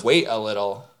gorgeous. Just wait a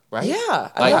little, right? Yeah.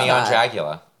 I Like love me on that.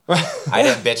 Dragula. I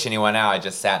didn't bitch anyone out. I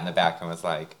just sat in the back and was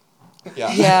like,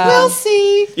 Yeah. Yeah. We'll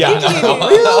see. Yeah.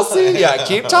 We'll see. Yeah.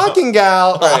 Keep talking,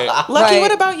 gal. Right. Lucky, Right.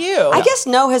 what about you? I guess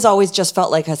no has always just felt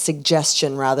like a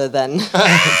suggestion rather than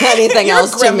anything You're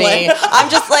else to me. gremlin. I'm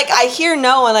just like, I hear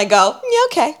no and I go, yeah,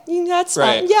 okay, that's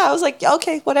Right. fine. Yeah, I was like,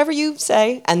 okay, whatever you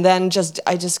say. And then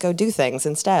I just go do things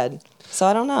instead. So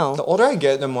I don't know. The older I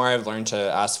get, the more I've learned to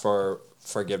ask for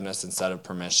forgiveness instead of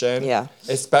permission. Yeah.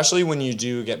 Especially when you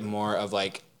do get more of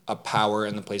like a power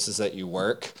in the places that you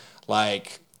work.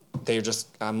 Like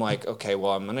I'm like, okay,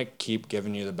 well, I'm going to keep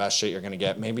giving you the best shit you're going to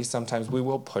get. Maybe sometimes we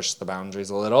will push the boundaries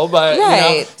a little, but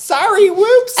Right. sorry,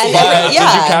 whoops. And Did you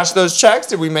yeah. cash those checks?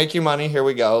 Did we make you money? Here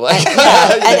we go. Like,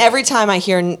 Yeah, and every time I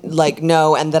hear like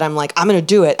no, and then I'm like, I'm gonna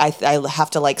do it. I have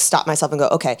to like stop myself and go,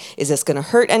 okay, is this gonna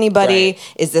hurt anybody?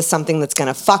 Right. Is this something that's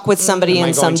gonna fuck with somebody Am I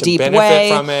in going some to deep benefit way,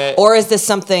 from it? or is this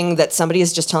something that somebody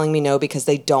is just telling me no because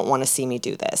they don't want to see me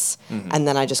do this? Mm-hmm. And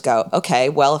then I just go, okay,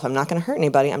 well, if I'm not gonna hurt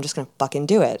anybody, I'm just gonna fucking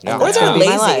do it. Yeah. And Or that's they're gonna be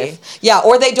my lazy. life. Yeah,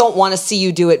 or they don't want to see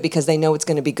you do it because they know it's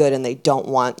gonna be good and they don't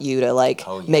want you to like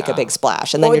Oh, make a yeah. big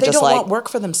splash. And then Or you're they just don't like, want work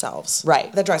for themselves.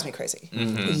 Right. That drives me crazy.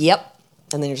 yep.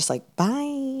 And then you're just like,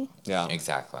 bye. yeah.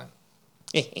 exactly.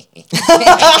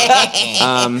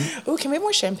 Ooh, can we have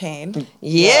more champagne? Put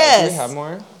Yes. Do we have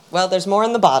more? Well, there's more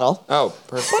in the bottle. Oh,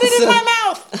 perfect. it in my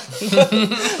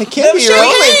mouth. It can't be your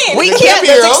only. We it can't. be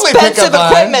your There's only expensive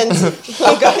pickup line.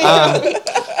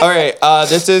 equipment. All right.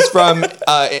 This is from.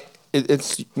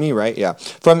 It's me, right? Yeah.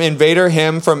 From Invader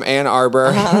Him from Ann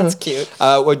Arbor. That's cute.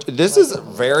 This is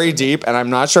very deep, and I'm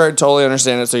not sure I totally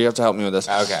understand it, so you have to help me with this.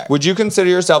 Okay. Would you consider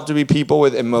yourself to be people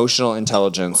with emotional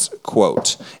intelligence?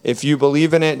 Quote. If you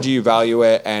believe in it, do you value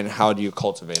it, and how do you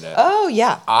cultivate it? Oh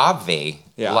yeah. Obvi.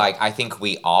 Yeah. Like, I think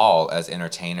we all, as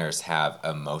entertainers, have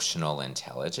emotional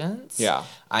intelligence. Yeah.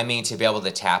 I mean, to be able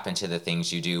to tap into the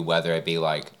things you do, whether it be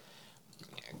like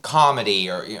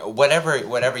comedy or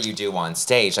whatever you do on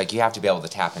stage, like, you have to be able to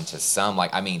tap into some,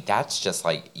 like, I mean, that's just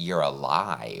like you're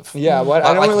alive. Yeah, what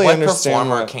I don't like, really what understand.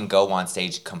 performer What, can go on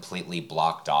stage completely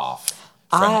blocked off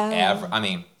from I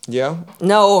mean, yeah.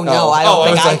 No, Oh. I Oh, I don't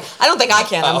was think like- I don't think I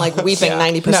can. I'm like weeping Yeah.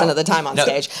 90% No. of the time on No.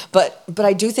 stage. But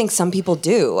I do think some people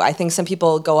do. I think some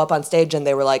people go up on stage and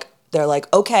they're like,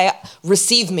 okay,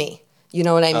 receive me. You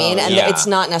know what I mean? And yeah. it's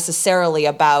not necessarily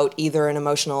about either an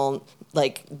emotional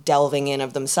like delving in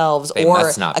of themselves They or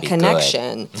must not a be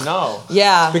connection. No.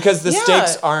 Yeah. Because the Yeah.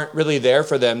 stakes aren't really there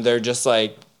for them. They're just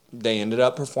like, they ended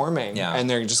up performing. Yeah. And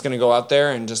they're just going to go out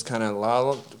there and just kind of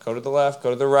go to the left, go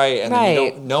to the right. And then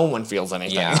Right. no one feels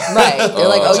anything. Yeah. Right. You're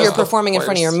like, oh, Just you're the performing in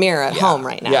front of your worst. mirror at Yeah. home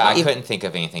right now. Yeah. I You- couldn't think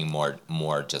of anything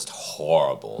more just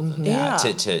horrible than Yeah.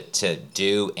 that to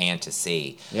do and to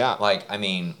see. Yeah. Like, I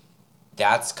mean,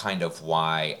 that's kind of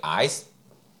why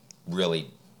really,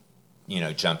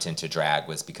 jumped into drag,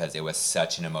 was because it was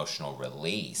such an emotional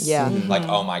release. Yeah. Like,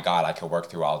 oh my God, I could work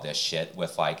through all this shit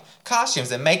with like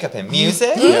costumes and makeup and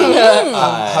music.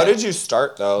 How did you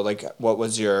start though? Like, what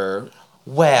was your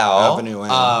Well, Avenue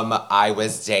in? I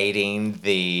was dating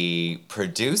the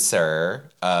producer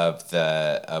of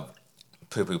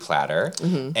Poo Poo Platter,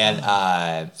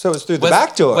 and So it was through the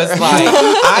back door. Was like,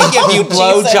 I give you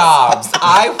blowjobs.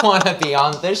 I want to be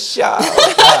on this show,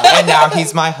 and now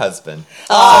he's my husband.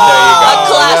 So there you go. A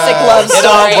classic love It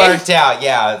all story. worked out.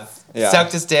 Yeah. Yeah.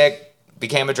 Sucked his dick,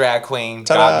 became a drag queen,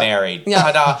 Ta-da. got married. Yeah.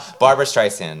 Ta-da. Barbara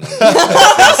Streisand,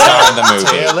 the star in the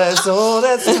movie. Let's all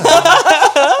that's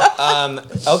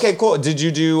okay, cool. Did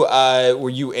you do? Were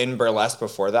you in burlesque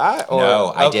before that? Or? No,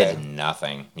 I Okay. did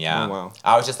nothing. Yeah. Oh, wow.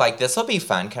 I was just like, this will be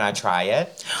fun. Can I try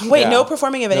it? Wait, Yeah. no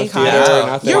performing of any theater kind. or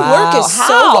nothing? Your Wow. work is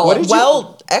How? so What did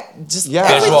you- just Yeah.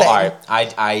 Visual everything.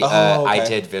 art. I okay.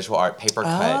 did visual art, paper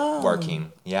cut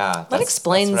working. Yeah. That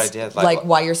explains that's what I did. like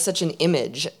why you're such an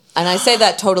image. And I say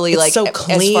that totally It's like so as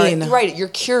far- clean. right, you're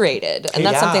curated. And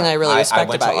that's Yeah. something that I really respect I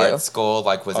went about to you. art school,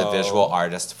 was a visual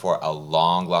artist for a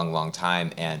long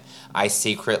time, and I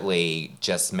secretly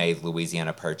just made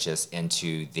Louisianna Purchase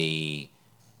into the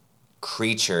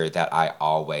creature that I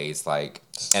always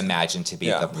imagined to be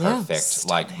Yeah. the perfect,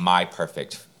 Yeah. my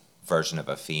perfect version of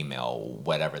a female,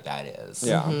 whatever that is.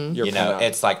 Yeah. Mm-hmm. You're kinda-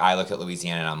 It's like I look at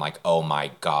Louisiana and I'm like, oh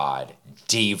my God,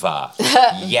 diva.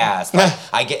 Yes.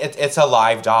 I get it's a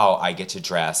live doll I get to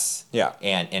dress Yeah.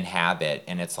 and inhabit.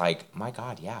 And it's like, my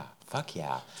God, yeah. Fuck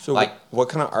yeah. So what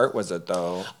kind of art was it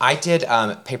though? I did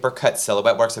paper cut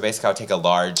silhouette work. So basically I would take a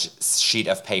large sheet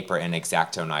of paper and an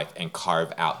X-Acto knife and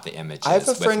carve out the images. I have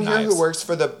a with friend here knives. who works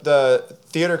for the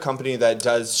theater company that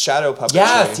does shadow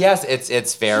puppetry. Yes,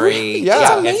 it's very Yeah.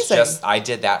 That's amazing. It's just I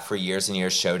did that for years and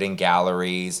years, showed in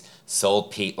galleries,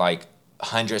 sold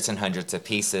hundreds and hundreds of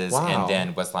pieces, Wow. and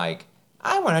then was like,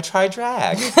 I want to try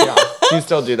drag. Yeah. Do you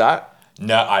still do that?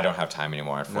 No, I don't have time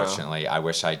anymore, unfortunately. I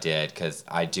wish I did because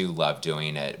I do love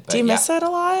doing it. But Do you yeah, miss it a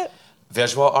lot?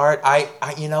 visual art? I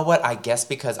you know what? I guess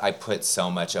because I put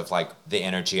so much of the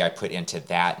energy I put into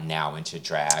that now into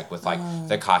drag with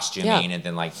the costuming and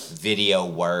then video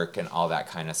work and all that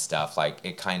kind of stuff.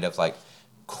 It kind of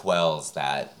quells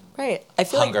that Right. I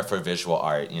feel hunger like for visual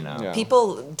art, Yeah.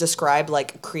 people describe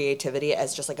creativity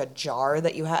as just a jar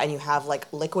that you have, and you have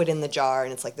liquid in the jar,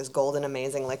 and it's this golden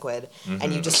amazing liquid,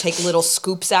 and you just take little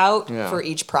scoops out Yeah. for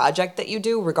each project that you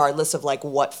do, regardless of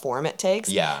what form it takes.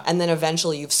 Yeah. And then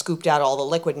eventually you've scooped out all the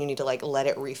liquid, and you need to let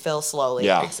it refill slowly.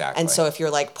 Yeah. Exactly. And so if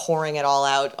you're pouring it all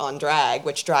out on drag,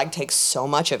 which drag takes so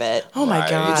much of it, Oh my Right.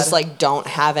 God. you just don't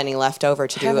have any left over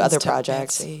to do Heavens other to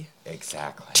projects. Betsy.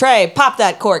 Exactly. Trey, pop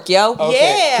that cork, yo.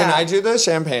 Okay. Yeah. Can I do the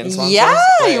champagne sponsors? Yeah,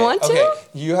 you Wait, want to? Okay.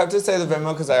 You have to say the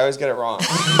Venmo because I always get it wrong.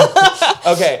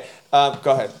 Okay.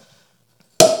 Go ahead.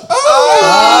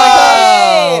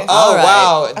 Oh All right.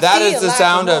 wow, that is feel the like a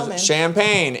sound of woman.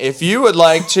 champagne. If you would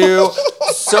like to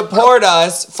support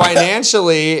us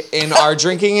financially in our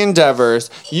drinking endeavors,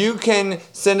 you can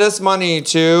send us money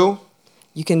to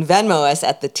You can Venmo us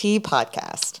at the Tea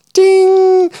Podcast.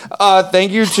 ding.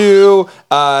 Thank you to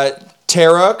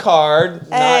Tara Card,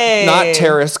 Hey. not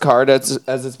Terrace Card, as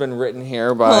it's been written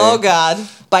here by. Oh God!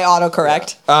 By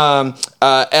autocorrect.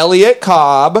 Elliot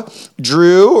Cobb,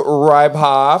 Drew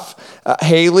Reibhoff,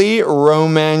 Haley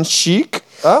Romanchik.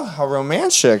 Oh, how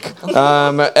romantic.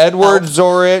 Edward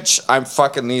Zorich. I'm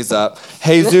fucking these up.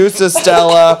 Jesus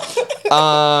Estella.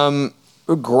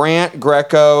 Grant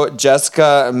Greco,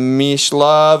 Jessica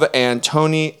Mishlove, and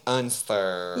Tony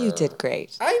Unster. You did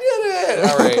great. I did it.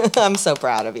 All right. I'm so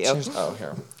proud of you. Oh,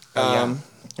 here.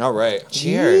 All right.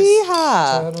 Cheers.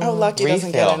 Yeehaw. Oh, Lucky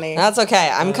doesn't get Refill. any. That's okay.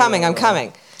 I'm coming.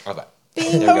 Okay. There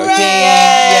we go.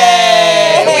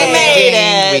 Hooray! We made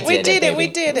it. We did it. baby. We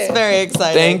did It's it. very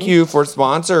exciting. Thank you for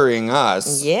sponsoring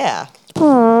us. Yeah.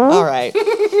 All right.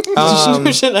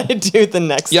 Should I do the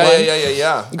next one?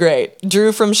 Yeah. Great.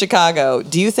 Drew from Chicago.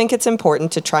 Do you think it's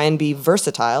important to try and be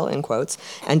versatile, in quotes,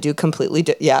 and do completely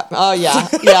yeah. Oh, yeah.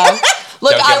 Yeah.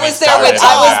 Look, Don't get I me was there with, started.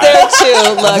 I was there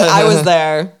too. Look, I was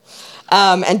there.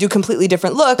 and do completely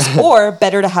different looks, or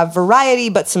better to have variety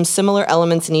but some similar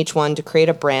elements in each one to create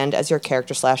a brand as your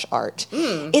character/art.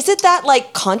 Is it that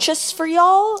like conscious for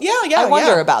y'all? Yeah, I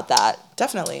wonder about that.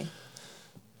 Definitely.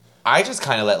 I just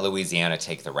kind of let Louisiana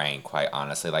take the reign, quite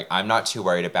honestly. Like, I'm not too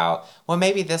worried about, well,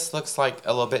 maybe this looks like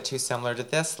a little bit too similar to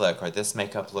this look, or this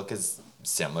makeup look is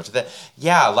similar to that.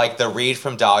 Yeah, like the read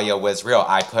from Dahlia was real.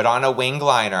 I put on a wing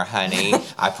liner, honey.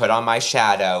 I put on my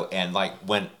shadow, and like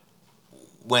when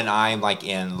I'm like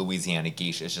in Louisiana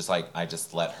Geisha, it's just like I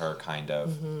just let her kind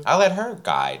of, I let her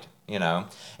guide, you know?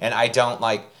 And I don't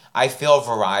like, I feel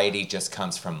variety just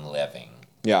comes from living.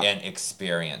 And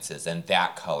experiences, and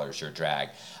that colors your drag.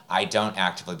 I don't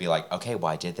actively be like, okay,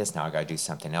 well, I did this, now I gotta do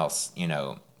something else,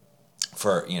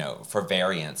 for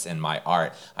variance in my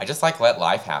art. I just like let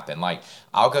life happen. Like,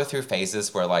 I'll go through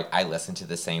phases where like I listen to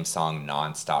the same song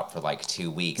nonstop for like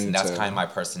 2 weeks, and that's kind of my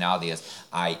personality. Is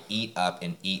I eat up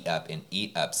and eat up and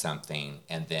eat up something,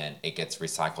 and then it gets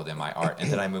recycled in my art,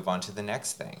 and then I move on to the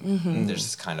next thing. There's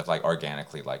just kind of like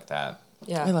organically like that.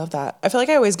 Yeah. I love that. I feel like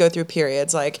I always go through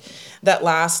periods like that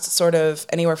last sort of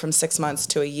anywhere from 6 months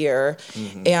to a year.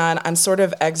 And I'm sort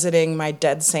of exiting my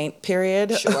dead saint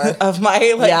period of my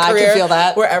career. I can feel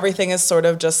that. Where everything is sort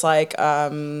of just like,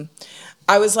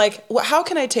 I was like, how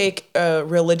can I take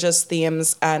religious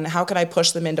themes and how can I push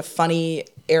them into funny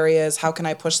areas? How can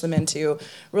I push them into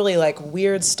really like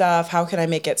weird stuff? How can I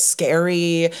make it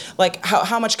scary? Like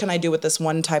how much can I do with this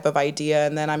one type of idea?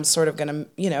 And then I'm sort of gonna,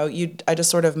 I just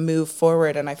sort of move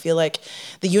forward. And I feel like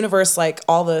the universe, like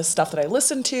all the stuff that I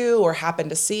listen to or happen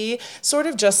to see, sort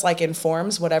of just like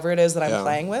informs whatever it is that I'm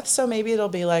playing with. So maybe it'll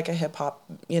be like a hip hop,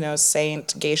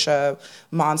 saint, geisha,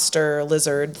 monster,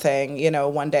 lizard thing,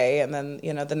 one day, and then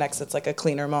the next it's like a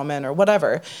cleaner moment or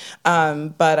whatever.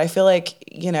 But I feel like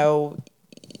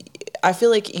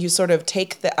you sort of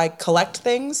I collect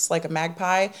things like a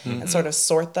magpie and sort of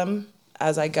sort them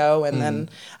as I go. And then,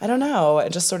 I don't know, I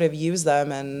just sort of use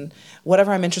them, and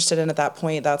whatever I'm interested in at that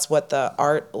point, that's what the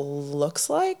art looks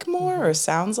like more or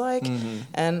sounds like.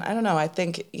 And I don't know, I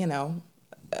think,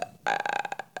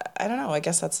 I don't know, I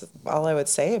guess that's all I would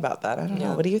say about that. I don't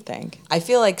know. What do you think? I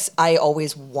feel like I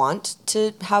always want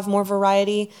to have more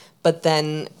variety, but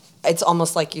then it's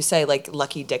almost like you say, like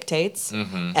lucky dictates,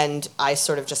 and I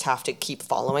sort of just have to keep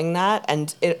following that.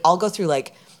 And I'll go through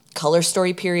like color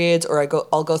story periods, or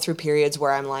I'll go through periods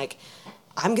where I'm like,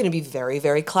 I'm going to be very,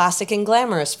 very classic and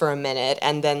glamorous for a minute,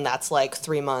 and then that's like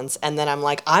 3 months, and then I'm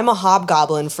like, I'm a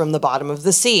hobgoblin from the bottom of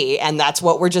the sea, and that's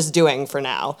what we're just doing for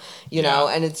now, you know?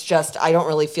 And it's just, I don't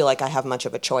really feel like I have much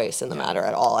of a choice in the matter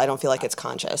at all. I don't feel like it's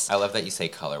conscious. I love that you say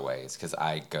colorways, because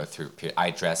I go through,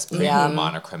 I dress pretty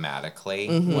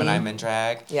monochromatically when I'm in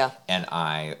drag, and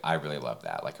I really love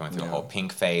that. Like I went through a whole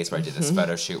pink phase where I did this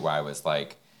photo shoot where I was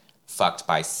like, fucked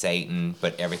by Satan,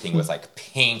 but everything was like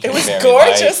pink. It was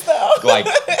gorgeous though. Like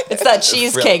it's that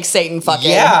cheesecake Satan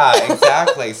fucking. Yeah,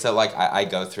 exactly. So like I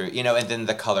go through, and then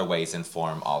the colorways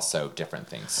inform also different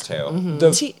things too.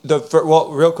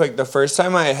 Real quick, the first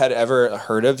time I had ever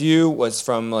heard of you was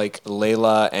from like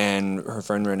Layla and her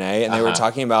friend Renee, and they were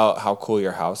talking about how cool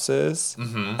your house is.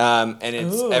 And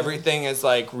it's everything is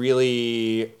like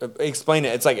really explain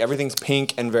it. It's like everything's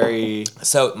pink and very.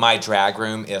 So my drag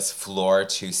room is floor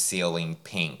to ceiling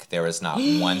pink. There is not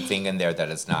one thing in there that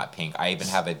is not pink. I even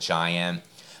have a giant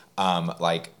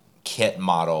like kit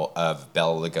model of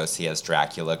Bela Lugosi's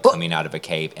Dracula coming out of a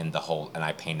cave, and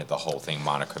I painted the whole thing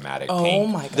monochromatic pink. Oh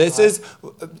my god.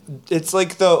 It's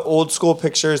like the old school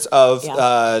pictures of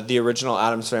the original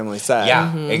Addams Family set.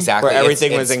 Yeah, exactly. Where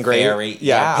everything was engraved.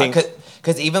 Pink.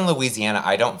 Because even Louisiana,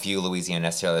 I don't view Louisiana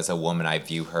necessarily as a woman. I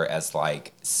view her as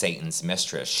like Satan's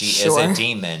mistress. She is a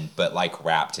demon, but like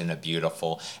wrapped in a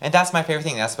beautiful. And that's my favorite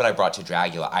thing. That's what I brought to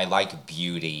Dragula. I like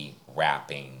beauty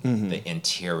wrapping the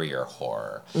interior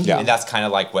horror. And that's kind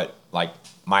of like what like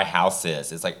my house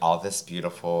is. It's like all this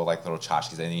beautiful like little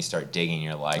tchotchkes, and then you start digging, and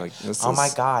you're like oh my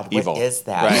god, evil. What is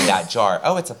that? That jar.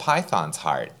 Oh, it's a python's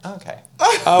heart. Okay.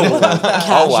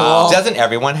 Oh wow. Doesn't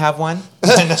everyone have one?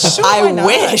 Sure, I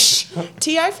wish.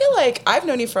 T, I feel like I've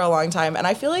known you for a long time, and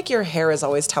I feel like your hair is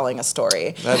always telling a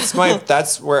story.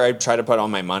 That's where I try to put all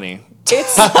my money.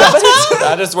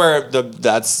 That is where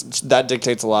that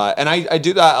dictates a lot, and I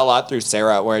do that a lot through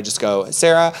Sarah, where I just go,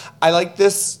 Sarah, I like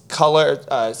this color.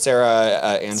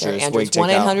 Sarah Andrews wig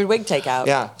takeout. 1-800 wig takeout.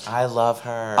 Yeah, I love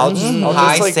her. I'll just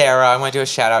Hi, like, Sarah. I want to do a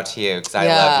shout out to you because I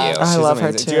love you. I love her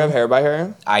amazing. too. Do you have hair by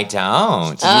her? I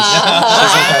don't. She's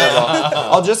incredible.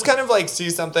 I'll just kind of like see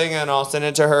something and I'll send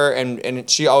it to her, and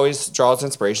she always draws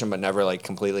inspiration but never like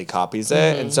completely copies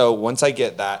it. And so once I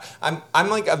get that, I'm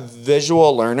like a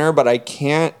visual learner, but I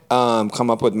can't come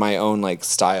up with my own like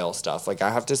style stuff. Like I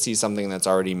have to see something that's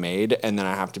already made, and then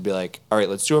I have to be like, all right,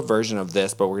 let's do a version of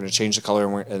this, but we're gonna change the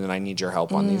color, and then I need your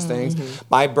help on these things.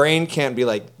 My brain can't be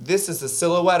like, this is the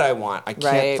silhouette I want. I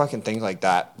can't fucking think like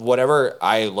that. Whatever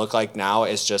I look like now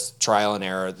is just trial and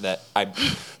error.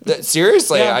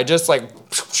 Seriously, I just like,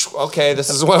 okay, this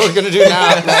is what we're gonna do now.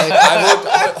 I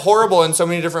look horrible in so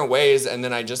many different ways, and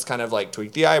then I just kind of like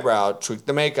tweak the eyebrow, tweak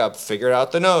the makeup, figured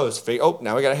out the nose.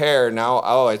 Now we got hair. Now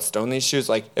I stoned these shoes.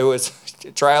 Like it was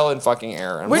trial and fucking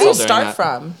error. Where do you start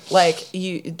from? Like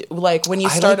when you I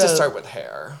start. I like to start with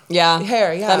hair. Yeah,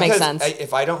 hair. Yeah, that makes sense.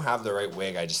 If I don't have the right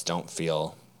wig, I just don't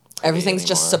feel. Everything's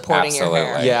just supporting your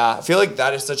hair. Yeah, I feel like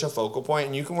that is such a focal point,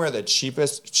 and you can wear the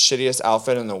cheapest, shittiest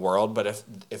outfit in the world, but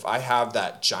if I have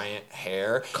that giant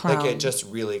hair, like it just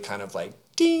really kind of like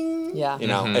ding. Yeah,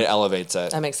 it elevates it.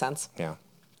 That makes sense. Yeah.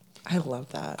 I love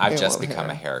that. I've just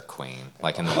become a hair queen,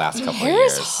 like in the last couple of hair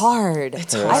years. Is hard.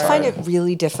 It's hard. I find it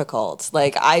really difficult.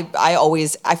 Like I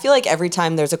feel like every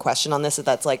time there's a question on this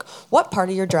that's like, what part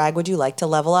of your drag would you like to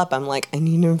level up? I'm like, I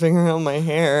need to figure out my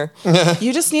hair.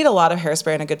 You just need a lot of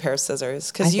hairspray and a good pair of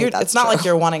scissors because it's not like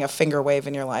you're wanting a finger wave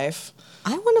in your life.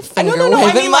 I want a finger no.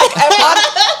 wave in my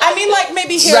I mean, like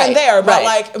maybe here and there, but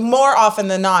like more often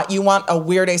than not, you want a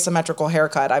weird asymmetrical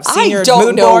haircut. I've seen your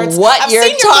mood boards. What you're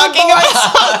talking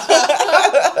about.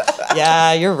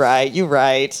 Yeah, you're right. You're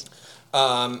right.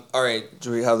 All right,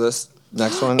 do we have this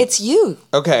next one? It's you.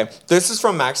 Okay, this is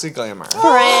from Maxi Glamour.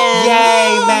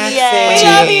 Yay, Maxi.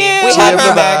 Yay. We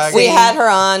love you. We had her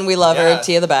on. We love her.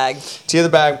 Tia the bag. Tia the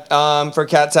bag. For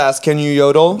Kat Sass, can you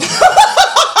yodel?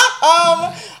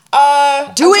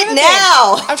 Do it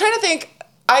now. I'm trying to think.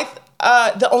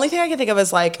 The only thing I can think of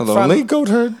is like Lonely Goat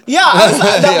Herd. Yeah,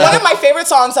 one of my favorite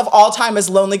songs of all time is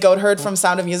 "Lonely Goat Herd" from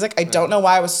Sound of Music. I don't know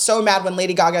why I was so mad when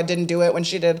Lady Gaga didn't do it when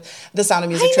she did the Sound of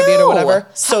Music tribute or whatever.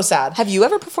 So sad. Have you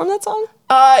ever performed that song?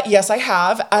 Yes, I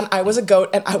have, and I was a goat,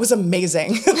 and I was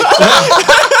amazing.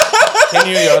 Can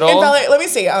you yodel? Let me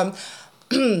see.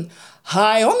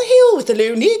 High on the hill with the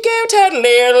loony goat head,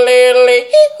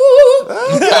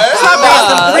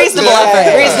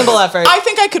 Reasonable effort. I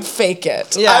think I could fake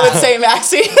it. Yeah. I would say,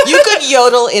 Maxi. You could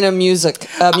yodel in a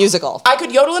musical. I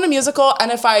could yodel in a musical,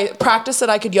 and if I practice it,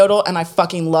 I could yodel, and I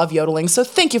fucking love yodeling. So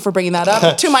thank you for bringing that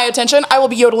up to my attention. I will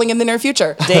be yodeling in the near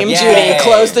future. Dame Judy,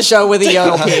 close the show with a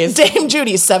yodel, please. Dame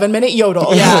Judy, 7-minute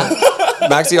yodel. Yeah.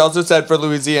 Maxi also said for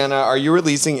Louisianna, are you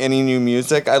releasing any new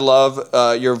music? I love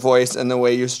your voice and the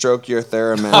way you stroke your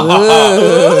theremin.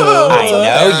 I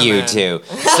know you do.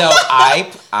 So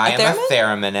I am theremin? a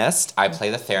thereminist. I play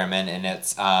the theremin, and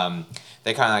it's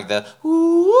they kind of like the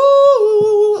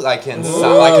ooh, like in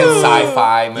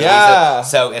sci-fi movies. Yeah.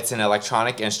 So it's an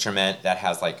electronic instrument that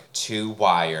has like 2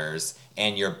 wires.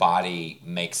 And your body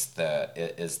is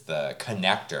the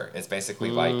connector. It's basically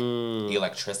like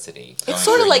electricity. It's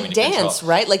sort of like dance,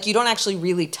 right? Like you don't actually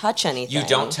really touch anything. You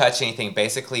don't touch anything.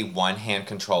 Basically, one hand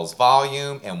controls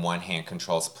volume and one hand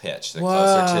controls pitch. The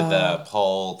closer to the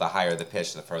pole, the higher the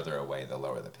pitch. The further away, the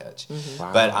lower the pitch. Mm-hmm.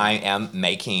 Wow. But I am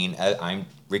I'm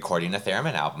recording a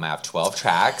theremin album. I have 12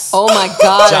 tracks. Oh my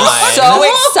God, I'm so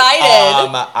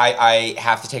excited. I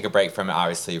have to take a break from it,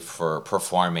 obviously, for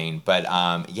performing. But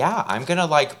yeah, I'm going to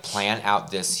like plan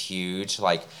out this huge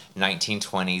like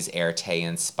 1920s Erte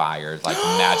inspired like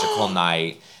magical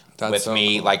night with so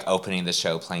me cool. Like opening the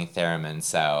show playing theremin.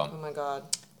 So oh my God.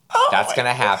 That's going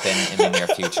to happen in the near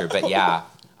future. But yeah.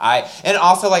 And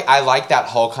also like I like that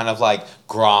whole kind of like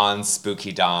grand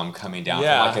spooky dom coming down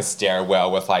from like a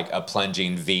stairwell with like a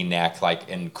plunging V-neck like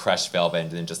in crushed velvet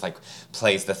and then just like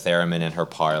plays the theremin in her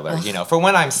parlor. You know, for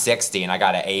when I'm 60 and I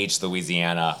gotta age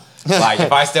Louisiana. Like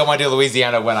if I still want to do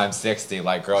Louisiana when I'm 60,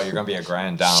 like girl, you're gonna be a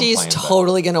grand dom. She's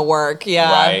totally gonna work.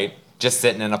 Yeah. Right. Just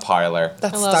sitting in a parlor,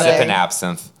 sipping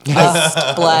absinthe.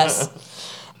 Oh, bless.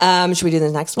 Should we do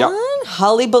the next one?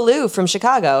 Holly Ballou from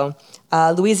Chicago.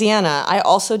 Louisiana, I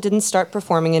also didn't start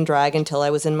performing in drag until I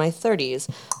was in my 30s.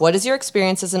 What is your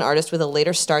experience as an artist with a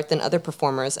later start than other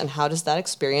performers, and how does that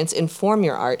experience inform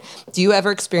your art? Do you ever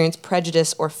experience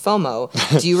prejudice or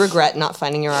FOMO? Do you regret not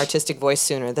finding your artistic voice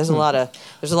sooner? There's a lot of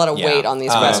weight on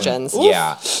these questions.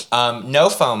 Yeah. No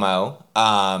FOMO.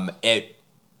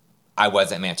 I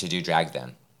wasn't meant to do drag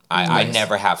then. I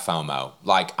never have FOMO.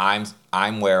 Like I'm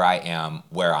where I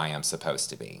am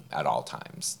supposed to be at all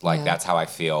times. Like that's how I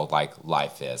feel like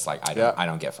life is. Like I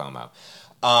don't get FOMO.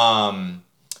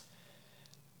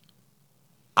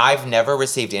 I've never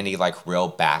received any like real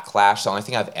backlash. The only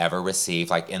thing I've ever received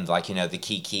like in like, you know, the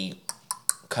Kiki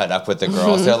cut up with the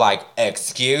girls, they're like,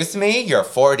 excuse me, you're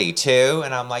 42?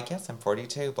 And I'm like, yes, I'm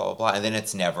 42, blah, blah, blah. And then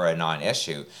it's never a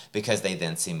non-issue because they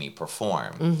then see me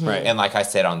perform. Right. And like I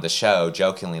said on the show,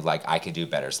 jokingly, like, I could do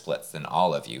better splits than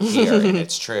all of you here. And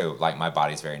it's true. Like, my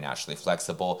body's very naturally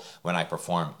flexible. When I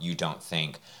perform, you don't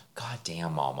think, God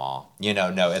damn, Mama. You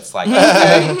know, no, it's like,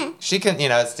 okay, she can, you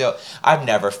know, it's still, I've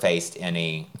never faced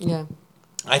any. Yeah.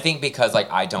 I think because, like,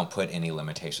 I don't put any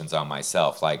limitations on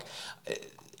myself. Like,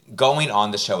 going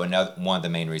on the show, one of the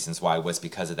main reasons why was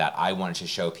because of that. I wanted to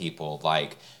show people,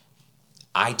 like,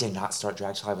 I did not start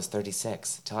drag till I was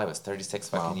 36. Till I was 36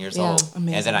 fucking years old.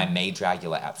 Amazing. And then I made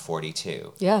Dragula at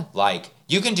 42. Yeah. Like,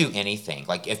 you can do anything.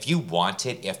 Like, if you want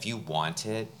it,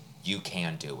 you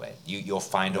can do it. You'll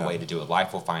find a way to do it.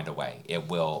 Life will find a way. It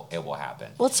will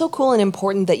happen. Well, it's so cool and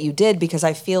important that you did, because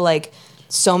I feel like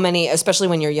so many, especially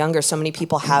when you're younger, so many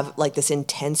people have like this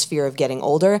intense fear of getting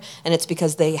older, and it's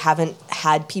because they haven't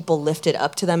had people lifted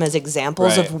up to them as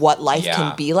examples Right. of what life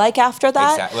can be like after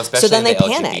that. Exactly. Well, especially so then in they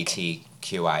the panic.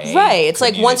 LGBTQIA Right. It's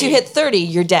like once you community. hit 30,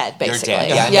 you're dead, basically. You're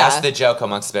dead. Yeah, and that's the joke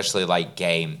amongst especially like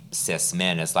gay cis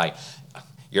men. It's like,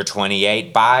 you're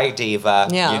 28, bye, diva.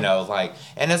 Yeah. You know, like,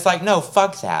 and it's like, no,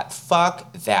 fuck that.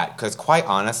 Fuck that. Because quite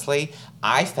honestly,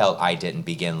 I felt I didn't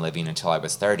begin living until I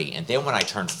was 30. And then when I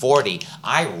turned 40,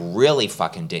 I really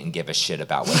fucking didn't give a shit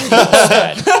about what people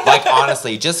said. Like,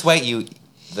 honestly, just wait,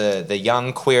 the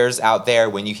young queers out there,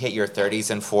 when you hit your 30s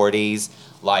and 40s,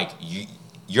 like,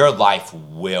 your life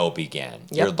will begin.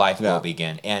 Yep. Your life will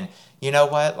begin. And you know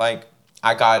what? Like,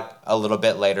 I got a little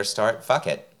bit later start. Fuck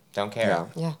it. Don't care.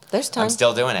 Yeah. There's time. I'm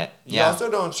still doing it. You also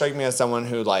don't strike me as someone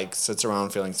who like sits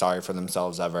around feeling sorry for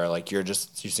themselves ever. Like you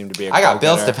seem to be a I got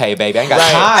bills go-getter. to pay, baby. I ain't got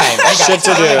Right. time. I ain't got Shit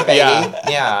to time, do. baby.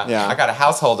 Yeah. Yeah. I got a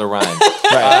household to run.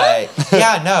 Right.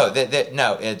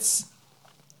 No, it's,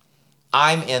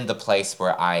 I'm in the place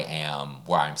where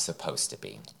I'm supposed to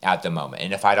be at the moment.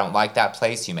 And if I don't like that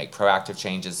place, you make proactive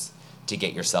changes to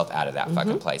get yourself out of that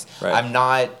fucking place. Right. I'm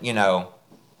not,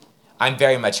 I'm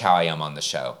very much how I am on the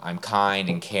show. I'm kind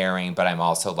and caring, but I'm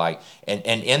also like, and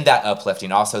in that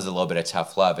uplifting also is a little bit of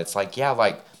tough love. It's like, yeah,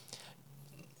 like,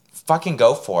 fucking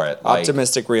go for it. Like,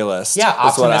 Optimistic realist. yeah,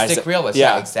 is what I optimistic say. realist.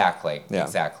 Yeah, exactly. Yeah.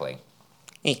 Exactly.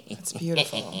 It's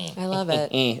beautiful. I love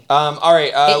it. All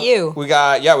right. Hit you. We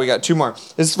got two more.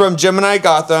 This is from Gemini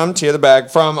Gotham, Tia the Bag,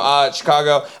 from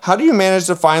Chicago. How do you manage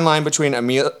the fine line between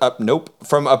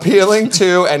from appealing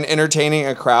to and entertaining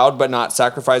a crowd, but not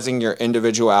sacrificing your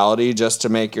individuality just to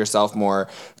make yourself more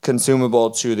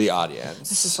consumable to the audience?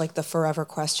 This is like the forever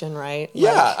question, right?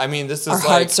 Yeah, Like, I mean, this is our like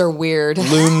hearts are weird.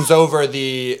 looms over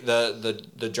the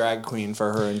drag queen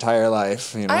for her entire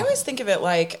life. You know? I always think of it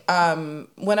like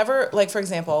whenever, like, for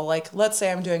example, like, let's say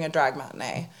I'm doing a drag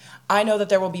matinee. I know that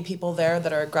there will be people there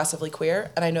that are aggressively queer,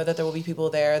 and I know that there will be people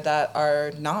there that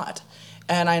are not.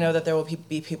 And I know that there will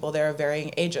be people there of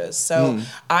varying ages. So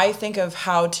I think of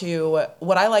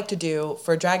what I like to do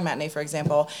for drag matinee, for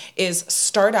example, is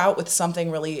start out with something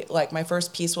really, like, my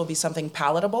first piece will be something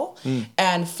palatable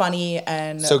and funny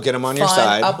and So get 'em on fun, your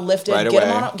side uplifted, right get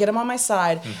away. them on my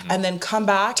side, and then come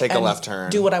back Take a and left turn.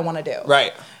 do what I want to do.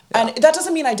 Right. And that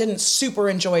doesn't mean I didn't super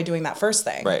enjoy doing that first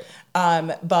thing. Right.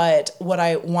 But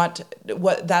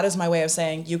that is my way of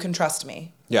saying, you can trust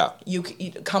me. Yeah. You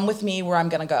come with me where I'm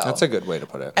going to go. That's a good way to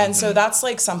put it. And so that's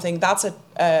like something, that's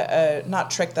a not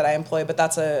trick that I employ, but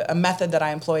that's a method that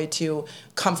I employ to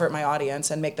comfort my audience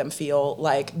and make them feel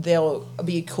like they'll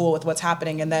be cool with what's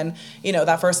happening. And then,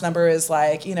 that first number is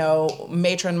like,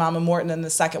 Matron Mama Morton, and the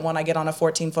second one I get on a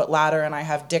 14-foot ladder and I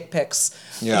have dick pics,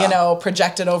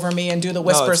 projected over me and do the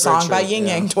Whisper it's very song by true. Yin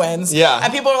Yang Twins. Yeah.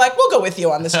 And people are like, we'll go with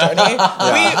you on this journey.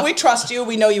 We trust you.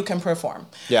 We know you can perform.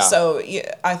 Yeah. So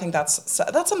I think that's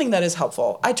something that is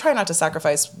helpful. I try not to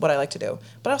sacrifice what I like to do,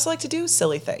 but I also like to do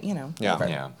silly things, Yeah. whatever.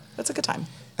 Yeah. That's a good time.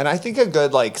 And I think a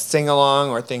good like sing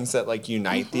along or things that like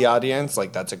unite the audience,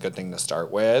 like that's a good thing to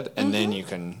start with, and then you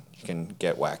can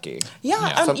get wacky.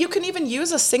 Yeah, you can even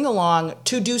use a sing-along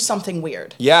to do something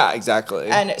weird. Yeah, exactly.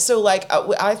 And so, like,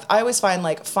 I always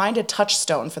find a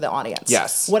touchstone for the audience.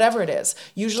 Yes. Whatever it is. It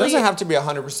Usually, doesn't have to be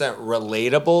 100%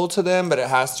 relatable to them, but it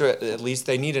has to, at least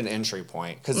they need an entry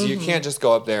point, because you can't just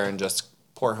go up there and just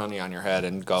pour honey on your head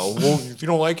and go, well, if you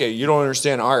don't like it, you don't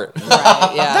understand art.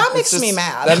 Right, yeah. that makes me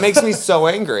mad. That makes me so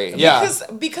angry. Yeah.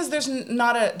 Because there's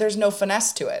no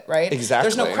finesse to it, right? Exactly.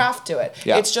 There's no craft to it.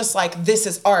 Yeah. It's just like, this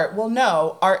is art. Well,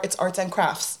 no, it's arts and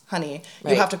crafts. honey.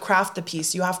 Right. You have to craft the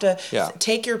piece. You have to Yeah.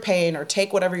 take your pain or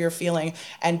take whatever you're feeling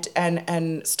and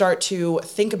start to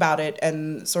think about it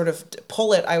and sort of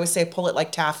pull it. I always say pull it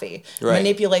like taffy. Right.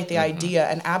 Manipulate the idea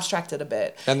and abstract it a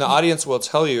bit. And the audience will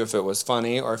tell you if it was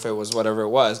funny or if it was whatever it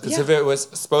was. Because if it was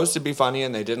supposed to be funny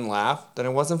and they didn't laugh, then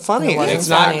it wasn't funny. Then it wasn't it's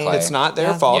funny. not. It's not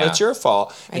their fault. Yeah. It's your fault.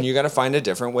 Right. And you got to find a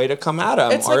different way to come at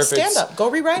them. It's like stand up. Go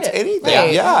rewrite it. Anything.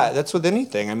 Right. Yeah, that's with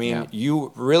anything. I mean, Yeah.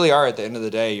 you really are at the end of the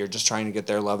day. You're just trying to get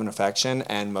their love and affection,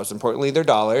 and most importantly, their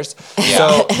dollars. Yeah.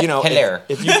 So Hello.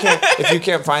 if you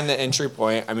can't find the entry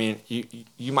point, I mean,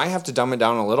 you might have to dumb it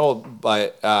down a little,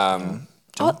 but.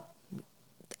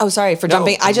 Oh, sorry for No,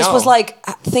 jumping. I just no. was like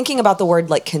thinking about the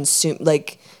word like consume,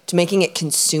 like to making it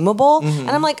consumable. Mm-hmm. And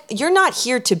I'm like, you're not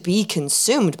here to be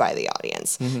consumed by the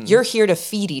audience. You're here to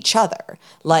feed each other.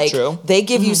 Like True. they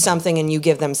give you something and you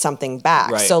give them something back.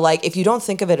 Right. So like if you don't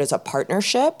think of it as a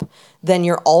partnership, then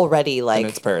you're already like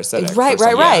it's parasitic Right, for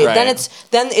right, some- right. yeah,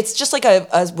 Then right. it's just like a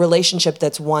relationship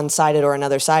that's one-sided or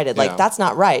another-sided. Like Yeah. that's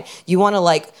not right. You want to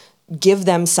like give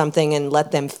them something and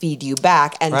let them feed you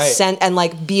back and Right. send and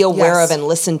like be aware Yes. of and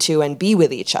listen to and be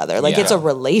with each other. Like Yeah. it's a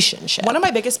relationship. One of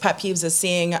my biggest pet peeves is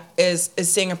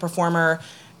seeing a performer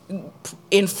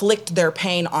inflict their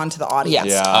pain onto the audience.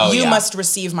 Yes. Yeah. Oh, You yeah. must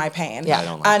receive my pain. Yeah. I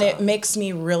don't like and that. it makes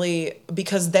me really,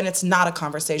 because then it's not a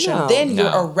conversation. No. Then you're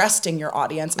No. arresting your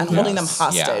audience and holding them Yes.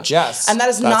 hostage. Yes. And that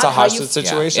is That's not a how you hostage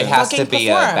situation. It has to fucking be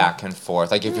a perform. back and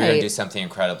forth. Like if you're gonna Right. do something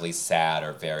incredibly sad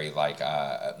or very like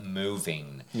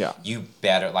moving, Yeah. you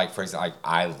better like for example,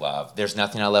 like there's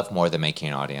nothing I love more than making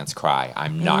an audience cry.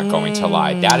 I'm not going to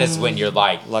lie. That is when you're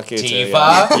like Lucky to,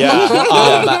 diva.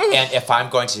 yeah. And if I'm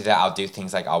going to do that, I'll do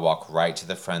things like I'll walk right to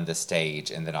the front of the stage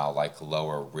and then I'll like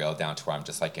lower real down to where I'm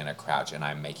just like in a crouch and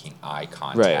I'm making eye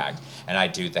contact. And I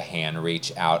do the hand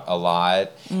reach out a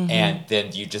lot. And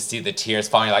then you just see the tears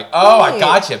falling. You're like, oh, I Right.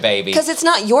 got you, baby. Because it's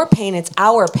not your pain, it's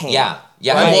our pain. Yeah,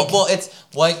 yeah. Right. Well, it's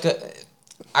like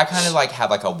I kind of like have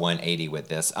like a 180 with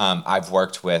this. I've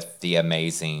worked with the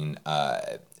amazing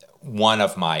one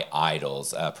of my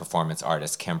idols, performance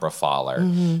artist Kimbra Fowler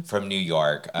from New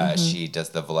York. She does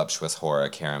the voluptuous horror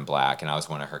Karen Black, and I was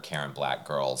one of her Karen Black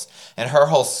girls. And her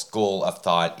whole school of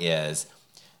thought is,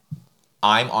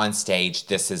 I'm on stage.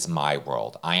 This is my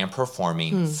world. I am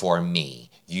performing for me.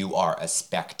 You are a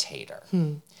spectator.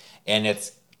 And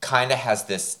it's kind of has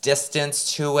this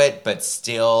distance to it, but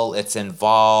still it's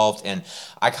involved. And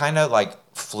I kind of like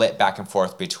flip back and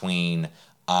forth between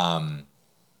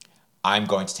I'm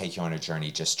going to take you on a journey,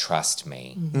 just trust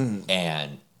me.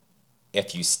 And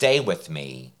if you stay with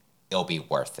me, it'll be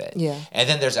worth it. Yeah. And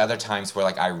then there's other times where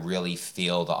like I really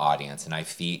feel the audience and I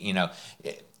feel,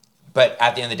 but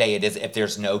at the end of the day, it is if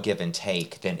there's no give and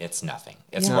take, then it's nothing.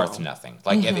 It's Yeah. worth nothing.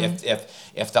 Like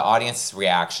if the audience's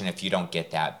reaction, if you don't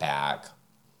get that back,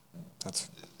 That's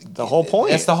the whole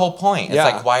point. it's the whole point. It's Yeah.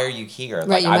 like, why are you here? Right,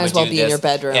 Like you might as well be in your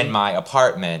bedroom. in my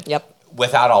apartment. Yep.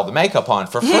 Without all the makeup on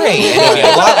for free, and it'd be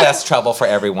a lot less trouble for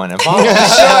everyone involved.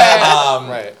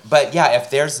 Right. But yeah, if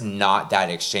there's not that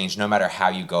exchange, no matter how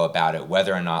you go about it,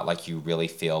 whether or not like you really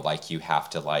feel like you have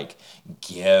to like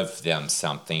give them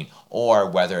something, or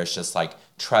whether it's just like,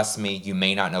 trust me, you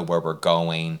may not know where we're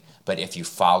going, but if you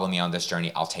follow me on this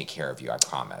journey, I'll take care of you, I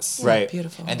promise. Right.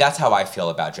 Beautiful. And that's how I feel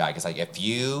about drag. It's like if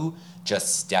you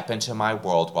just step into my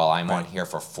world while I'm on here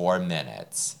for 4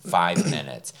 minutes, 5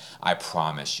 minutes, I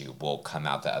promise you we'll come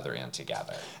out the other end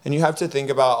together. And you have to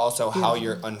think about also how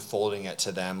you're unfolding it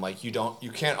to them. Like you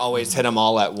can't always hit them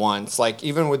all at once. Like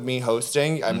even with me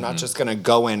hosting, I'm not just gonna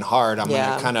go in hard. I'm Yeah.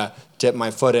 gonna kind of dip my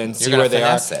foot in, see gonna where they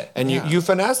are, finesse it. and Yeah. you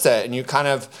finesse it, and you kind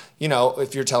of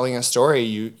if you're telling a story,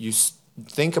 you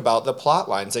think about the plot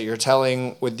lines that you're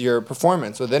telling with your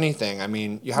performance, with anything. I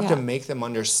mean, you have to Yeah. make them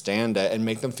understand it and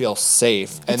make them feel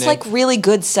safe. And It's then, like really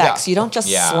good sex. Yeah. You don't just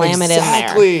Yeah. slam it in there.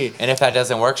 exactly. And if that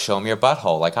doesn't work, show them your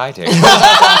butthole like I do.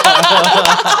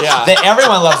 Yeah.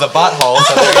 Everyone loves a butthole,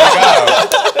 so there you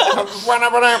go.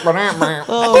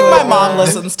 I think my mom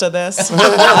listens to this.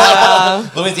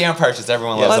 Louisianna Purchase,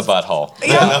 everyone loves a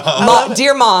butthole.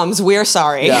 Dear moms, we're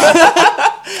sorry.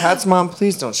 Kat's mom,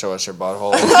 please don't show us your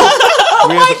butthole. Oh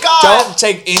my God. Don't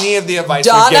take any of the advice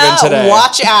we've given Donna, today.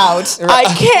 watch out. I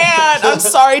can't. I'm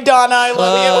sorry, Donna. I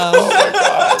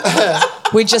love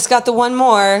you. We just got the one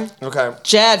more. Okay.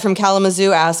 Jed from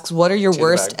Kalamazoo asks, what are your the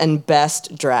worst bag. and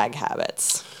best drag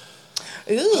habits?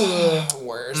 Ooh.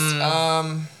 Worst.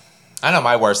 I know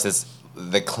my worst is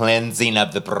the cleansing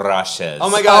of the brushes. Oh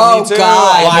my God, Oh, me too.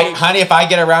 God. Like, honey, if I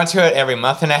get around to it every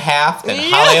month and a half, then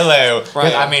hallelujah.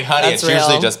 Right. I mean, honey, That's it's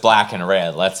usually real. just black and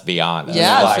red. Let's be honest.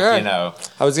 Yeah, like, sure. You know,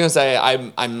 I was gonna say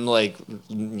I'm like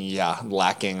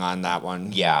lacking on that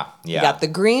one. yeah. You got the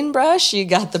green brush, you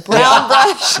got the brown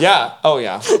brush. Yeah. Oh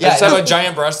yeah. I just have a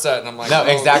giant brush set, and I'm like, No, oh,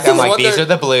 exactly. this I'm is like, what these they're- are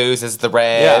the blues, it's the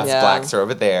reds, Yeah. Yeah. blacks are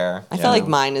over there. I feel like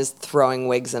mine is throwing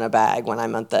wigs in a bag when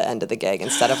I'm at the end of the gig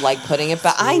instead of like putting it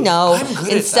back. I know. I'm good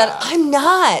at Instead, that. I'm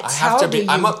not. I have How to do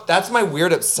be. you- That's my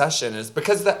weird obsession is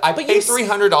because I But pay you-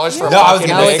 $300 for a No, I was fucking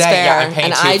gonna No, say, it's wig. fair. yeah, I'm paying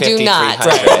And I do 250, not.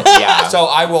 300. Yeah. So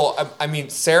I will. I mean,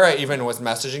 Sarah even was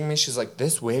messaging me. She's like,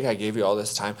 "This wig I gave you all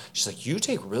this time." She's like, "You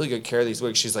take really good care of these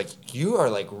wigs." She's like, "You are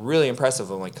like really impressive."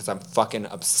 I'm like, "Cause I'm fucking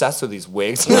obsessed with these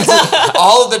wigs.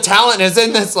 All of the talent is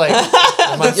in this." Like,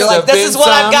 You're like, "This is what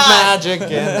I've got." Magic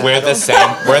in We're the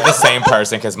same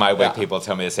person because my wig people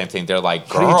tell me the same thing. They're like,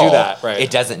 do girl, you do that? Right.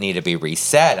 it doesn't need to be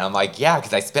reset. And I'm like, yeah,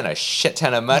 because I spent a shit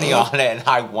ton of money on it and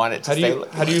I want it to stay.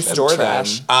 How do you store them?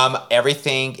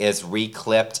 Everything is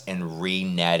re-clipped and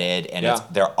re-netted, and Yeah.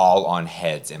 they're all on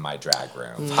heads in my drag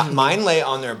room. Mine lay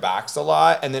on their backs a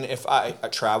lot, and then if I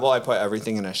travel, I put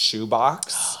everything in a shoe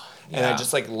box. And I Yeah.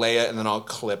 just like lay it and then I'll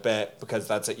clip it because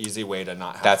that's an easy way to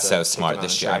not have That's to so take smart. it on The a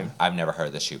shoe, train. I've never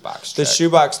heard the shoebox The trick.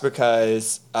 shoebox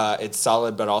because it's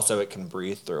solid, but also it can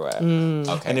breathe through it.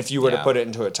 Okay. And if you were to Yeah. put it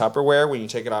into a Tupperware, when you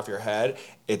take it off your head,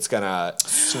 it's gonna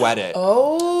sweat it.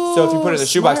 Oh. So if you put it in the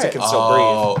shoebox, it smart. can still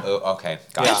breathe. Oh, okay.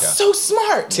 Gotcha. That's so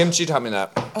smart. Kimchi taught me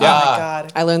that. Oh my Yeah,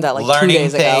 God. I learned that like 2 Learning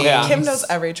days ago. things. Yeah. Kim knows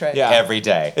every trick. yeah. Every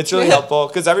day. It's really helpful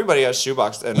because everybody has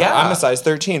shoebox, and Yeah. I'm a size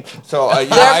 13. So I They're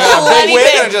got a big plenty wig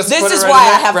big. and I just This put it is right why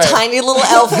in I it. have Right. tiny little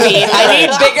elf feet. I need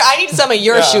bigger. I need some of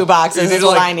your Yeah. shoe boxes. You need Is to,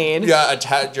 what like, I need.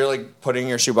 Yeah, you're like putting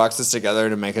your shoe boxes together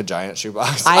to make a giant shoe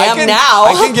box. I am can, now.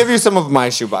 I can give you some of my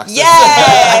shoe boxes.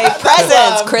 Yay!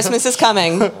 Presents. Christmas is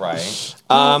coming. Right.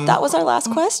 That was our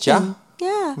last question.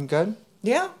 Yeah. I'm good.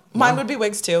 Yeah. Mine would be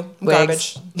wigs too. Wigs.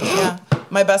 Garbage. Yeah.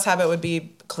 My best habit would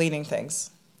be cleaning things.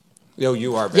 Yo,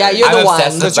 you are. Yeah, very- you're the I'm one.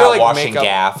 obsessed But about you're, like, washing makeup-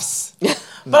 gaffs. But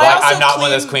I Like, also I'm not one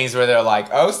of those clean- queens where they're like,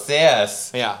 "Oh, sis,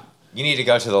 Yeah, you need to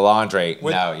go to the laundry."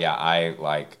 With- No, yeah, I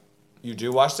like. you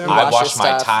do wash them. I wash wash your my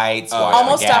stuff. tights. wash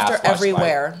Almost my gaffs, after wash every my-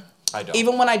 wear. I don't.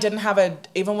 Even when I didn't have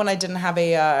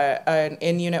a an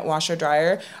in-unit washer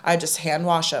dryer, I just hand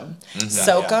wash them,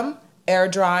 soak Yeah. them, air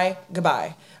dry,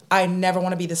 goodbye. I never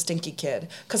want to be the stinky kid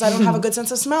because I don't have a good sense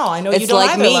of smell. I know you It's don't like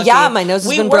either, me. Lucky. Yeah, my nose has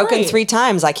We been broken worry. 3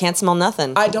 times. I can't smell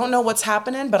nothing. I don't know what's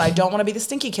happening, but I don't want to be the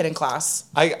stinky kid in class.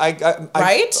 I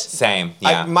Right? Same.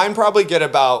 Yeah. mine probably get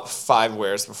about 5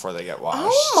 wears before they get washed.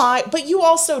 Oh my! But you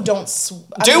also don't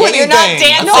Do Yeah, you're not anything.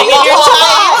 dancing No, in your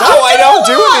time. No, I don't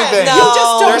do anything. No. You just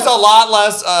don't. There's a lot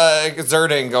less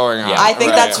exerting going on. Yeah. I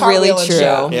think Right. that's really Cartwheel and true.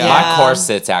 shit. Yeah. My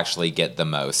corsets actually get the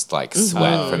most like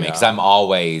sweat from me because yeah. I'm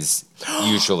always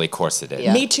usually corseted.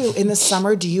 Yeah. Me too. In the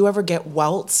summer, do you ever get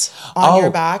welts on Oh,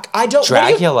 your back? I don't. what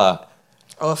do you- Dragula.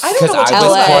 I don't Because know what I to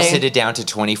was LA. corseted down to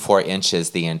 24 inches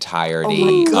the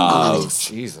entirety of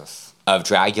Jesus.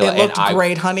 Dragula. It looked and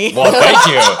great, honey. Well, thank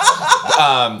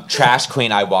you. Trash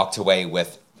Queen, I walked away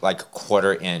with like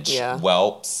 1/4-inch Yeah.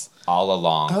 whelps all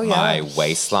along Oh, yeah. my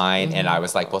waistline. And I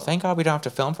was like, well, thank God we don't have to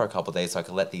film for a couple days so I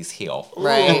could let these heal.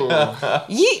 Right.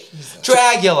 Yeet.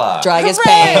 Dragula. Drag is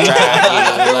Hooray! pain.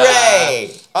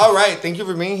 Hooray. All right. Thank you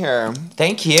for being here.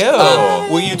 Thank you.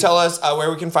 Will you tell us where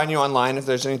we can find you online if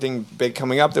there's anything big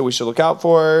coming up that we should look out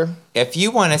for? If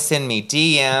you want to send me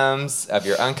DMs of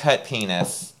your uncut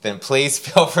penis, then please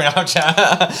feel free. Look,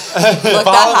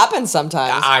 that happens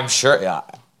sometimes. I'm sure. Yeah.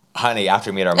 Honey,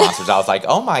 after we meet our monsters, I was like,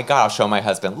 oh my God, I'll show my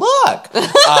husband. Look!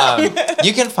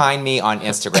 You can find me on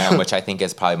Instagram, which I think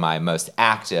is probably my most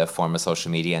active form of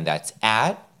social media, and that's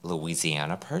at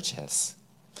Louisianna Purchase.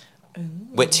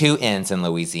 With 2 N's in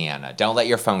Louisiana. Don't let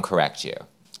your phone correct you.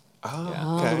 Oh,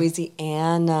 Oh, okay.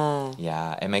 Louisiana.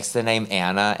 Yeah, it makes the name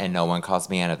Anna, and no one calls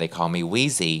me Anna. They call me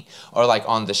Wheezy. Or like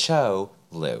on the show,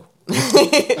 Lou.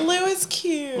 Lou is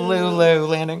cute. Lou.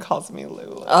 Landon calls me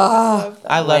Lou.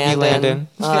 I love you, Landon.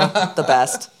 The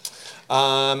best.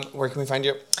 Where can we find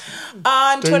you?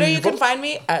 On Twitter, you can find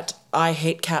me at I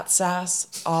hate Kat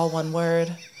Sass, all one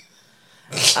word.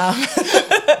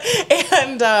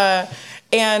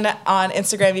 And on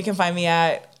Instagram, you can find me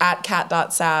at at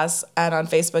kat.sass, and on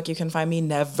Facebook you can find me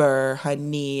never,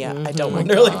 honey. I don't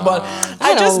really want.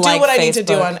 I just do like what I need to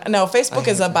do Facebook. on. No, Facebook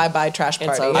is a bye-bye trash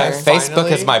party. over.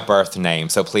 Facebook is my birth name,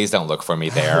 so please don't look for me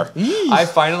there. I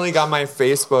finally got my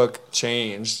Facebook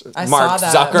changed. I Mark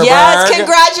saw that. Zuckerberg. Yes, I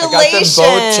congratulations. got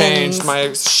them both changed. My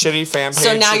shitty fan page.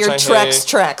 So now which you're I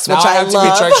Trex, hate. which now I have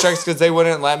love. to be Trex because they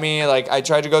wouldn't let me. Like I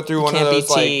tried to go through one of can't be those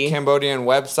like T. Cambodian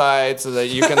websites so that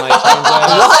you can like change it.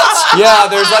 What? Yeah,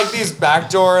 there's like these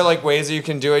backdoor like ways that you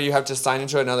can do it. You have to sign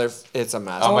into another. It's a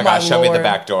mess. Oh my my gosh, show me the Lord.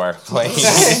 back door,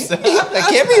 please. That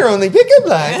can't be your only pickup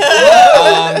line.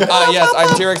 Yes,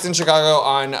 I'm T-Rex in Chicago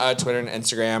on Twitter and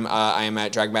Instagram. I am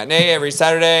at Drag Matinee every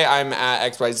Saturday. I'm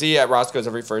at XYZ at Roscoe's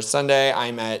every first Sunday.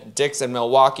 I'm at Dick's in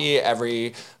Milwaukee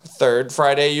every third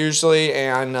Friday usually,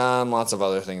 and lots of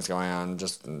other things going on.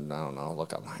 Just, I don't know,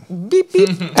 look online. Beep, beep.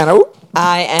 Hello?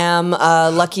 I am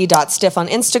lucky.stiff on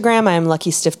Instagram. I am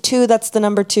luckystiff2, that's the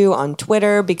number 2 on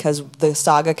Twitter because the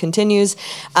saga continues.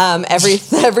 Every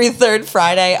third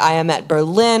Friday, I am at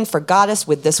Berlin for Goddess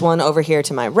with this one over here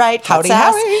to my right. Kat Howdy,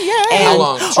 Sass. howdy, yay. And, How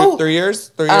long? 3 years?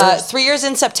 3 years? 3 years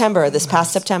in September, this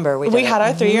past September. We We had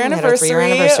our 3-year We had our 3-year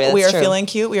anniversary. that's We are true. feeling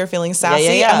cute. We are feeling sassy.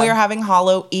 yeah. And we are having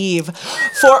Hollow Eve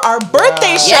for our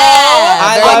birthday show. Yeah,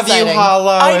 very I love exciting. you,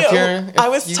 Hollow. I if know. you're- if I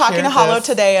was you talking hear to Hollow this.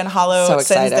 today, and Hollow So sends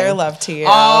their exciting. love to you. Oh,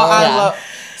 I Yeah. love.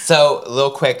 So,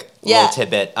 little quick Yeah. little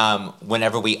tidbit.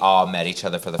 Whenever we all met each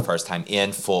other for the first time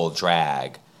in full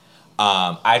drag,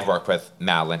 I'd worked with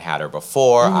Madeline Hatter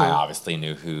before. I obviously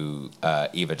knew who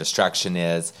Eva Destruction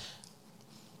is.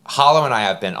 Hollow and I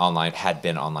had been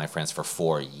online friends for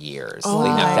 4 years.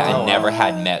 Leading up to that, I never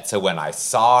had met. So when I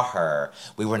saw her,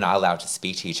 we were not allowed to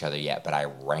speak to each other yet, but I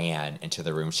ran into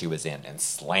the room she was in and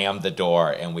slammed the door,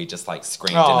 and we just like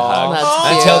screamed and hugged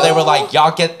That's until cute. they were like,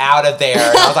 "Y'all get out of there!"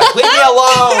 And I was like, "Leave me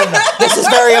alone. This is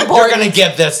very You're important. gonna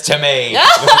give this to me."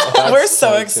 We're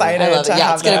so excited I love to it. Yeah,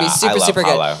 have it's going to be that. super, I love super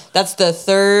Hollow. good. That's the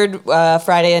third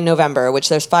Friday in November, which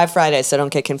there's 5 Fridays, so don't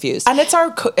get confused. And it's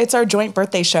our joint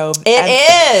birthday show. It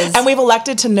is. And we've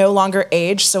elected to no longer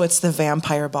age, so it's the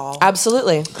vampire ball.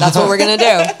 Absolutely. That's what we're going to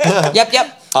do.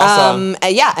 Yep. Awesome.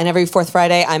 Yeah, and every 4th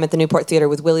Friday, I'm at the Newport Theater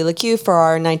with Willie LeCue for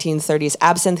our 1930s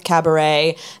Absinthe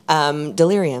Cabaret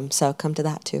Delirium. So come to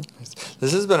that, too.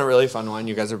 This has been a really fun one.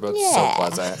 You guys are both so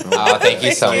pleasant. Oh, thank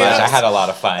you so Thank much. you. I had a lot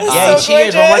of fun. So Yay,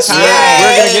 cheers one more gorgeous. time. Yay.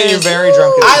 We're going to get you very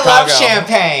drunk in I love Chicago.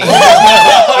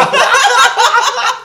 champagne.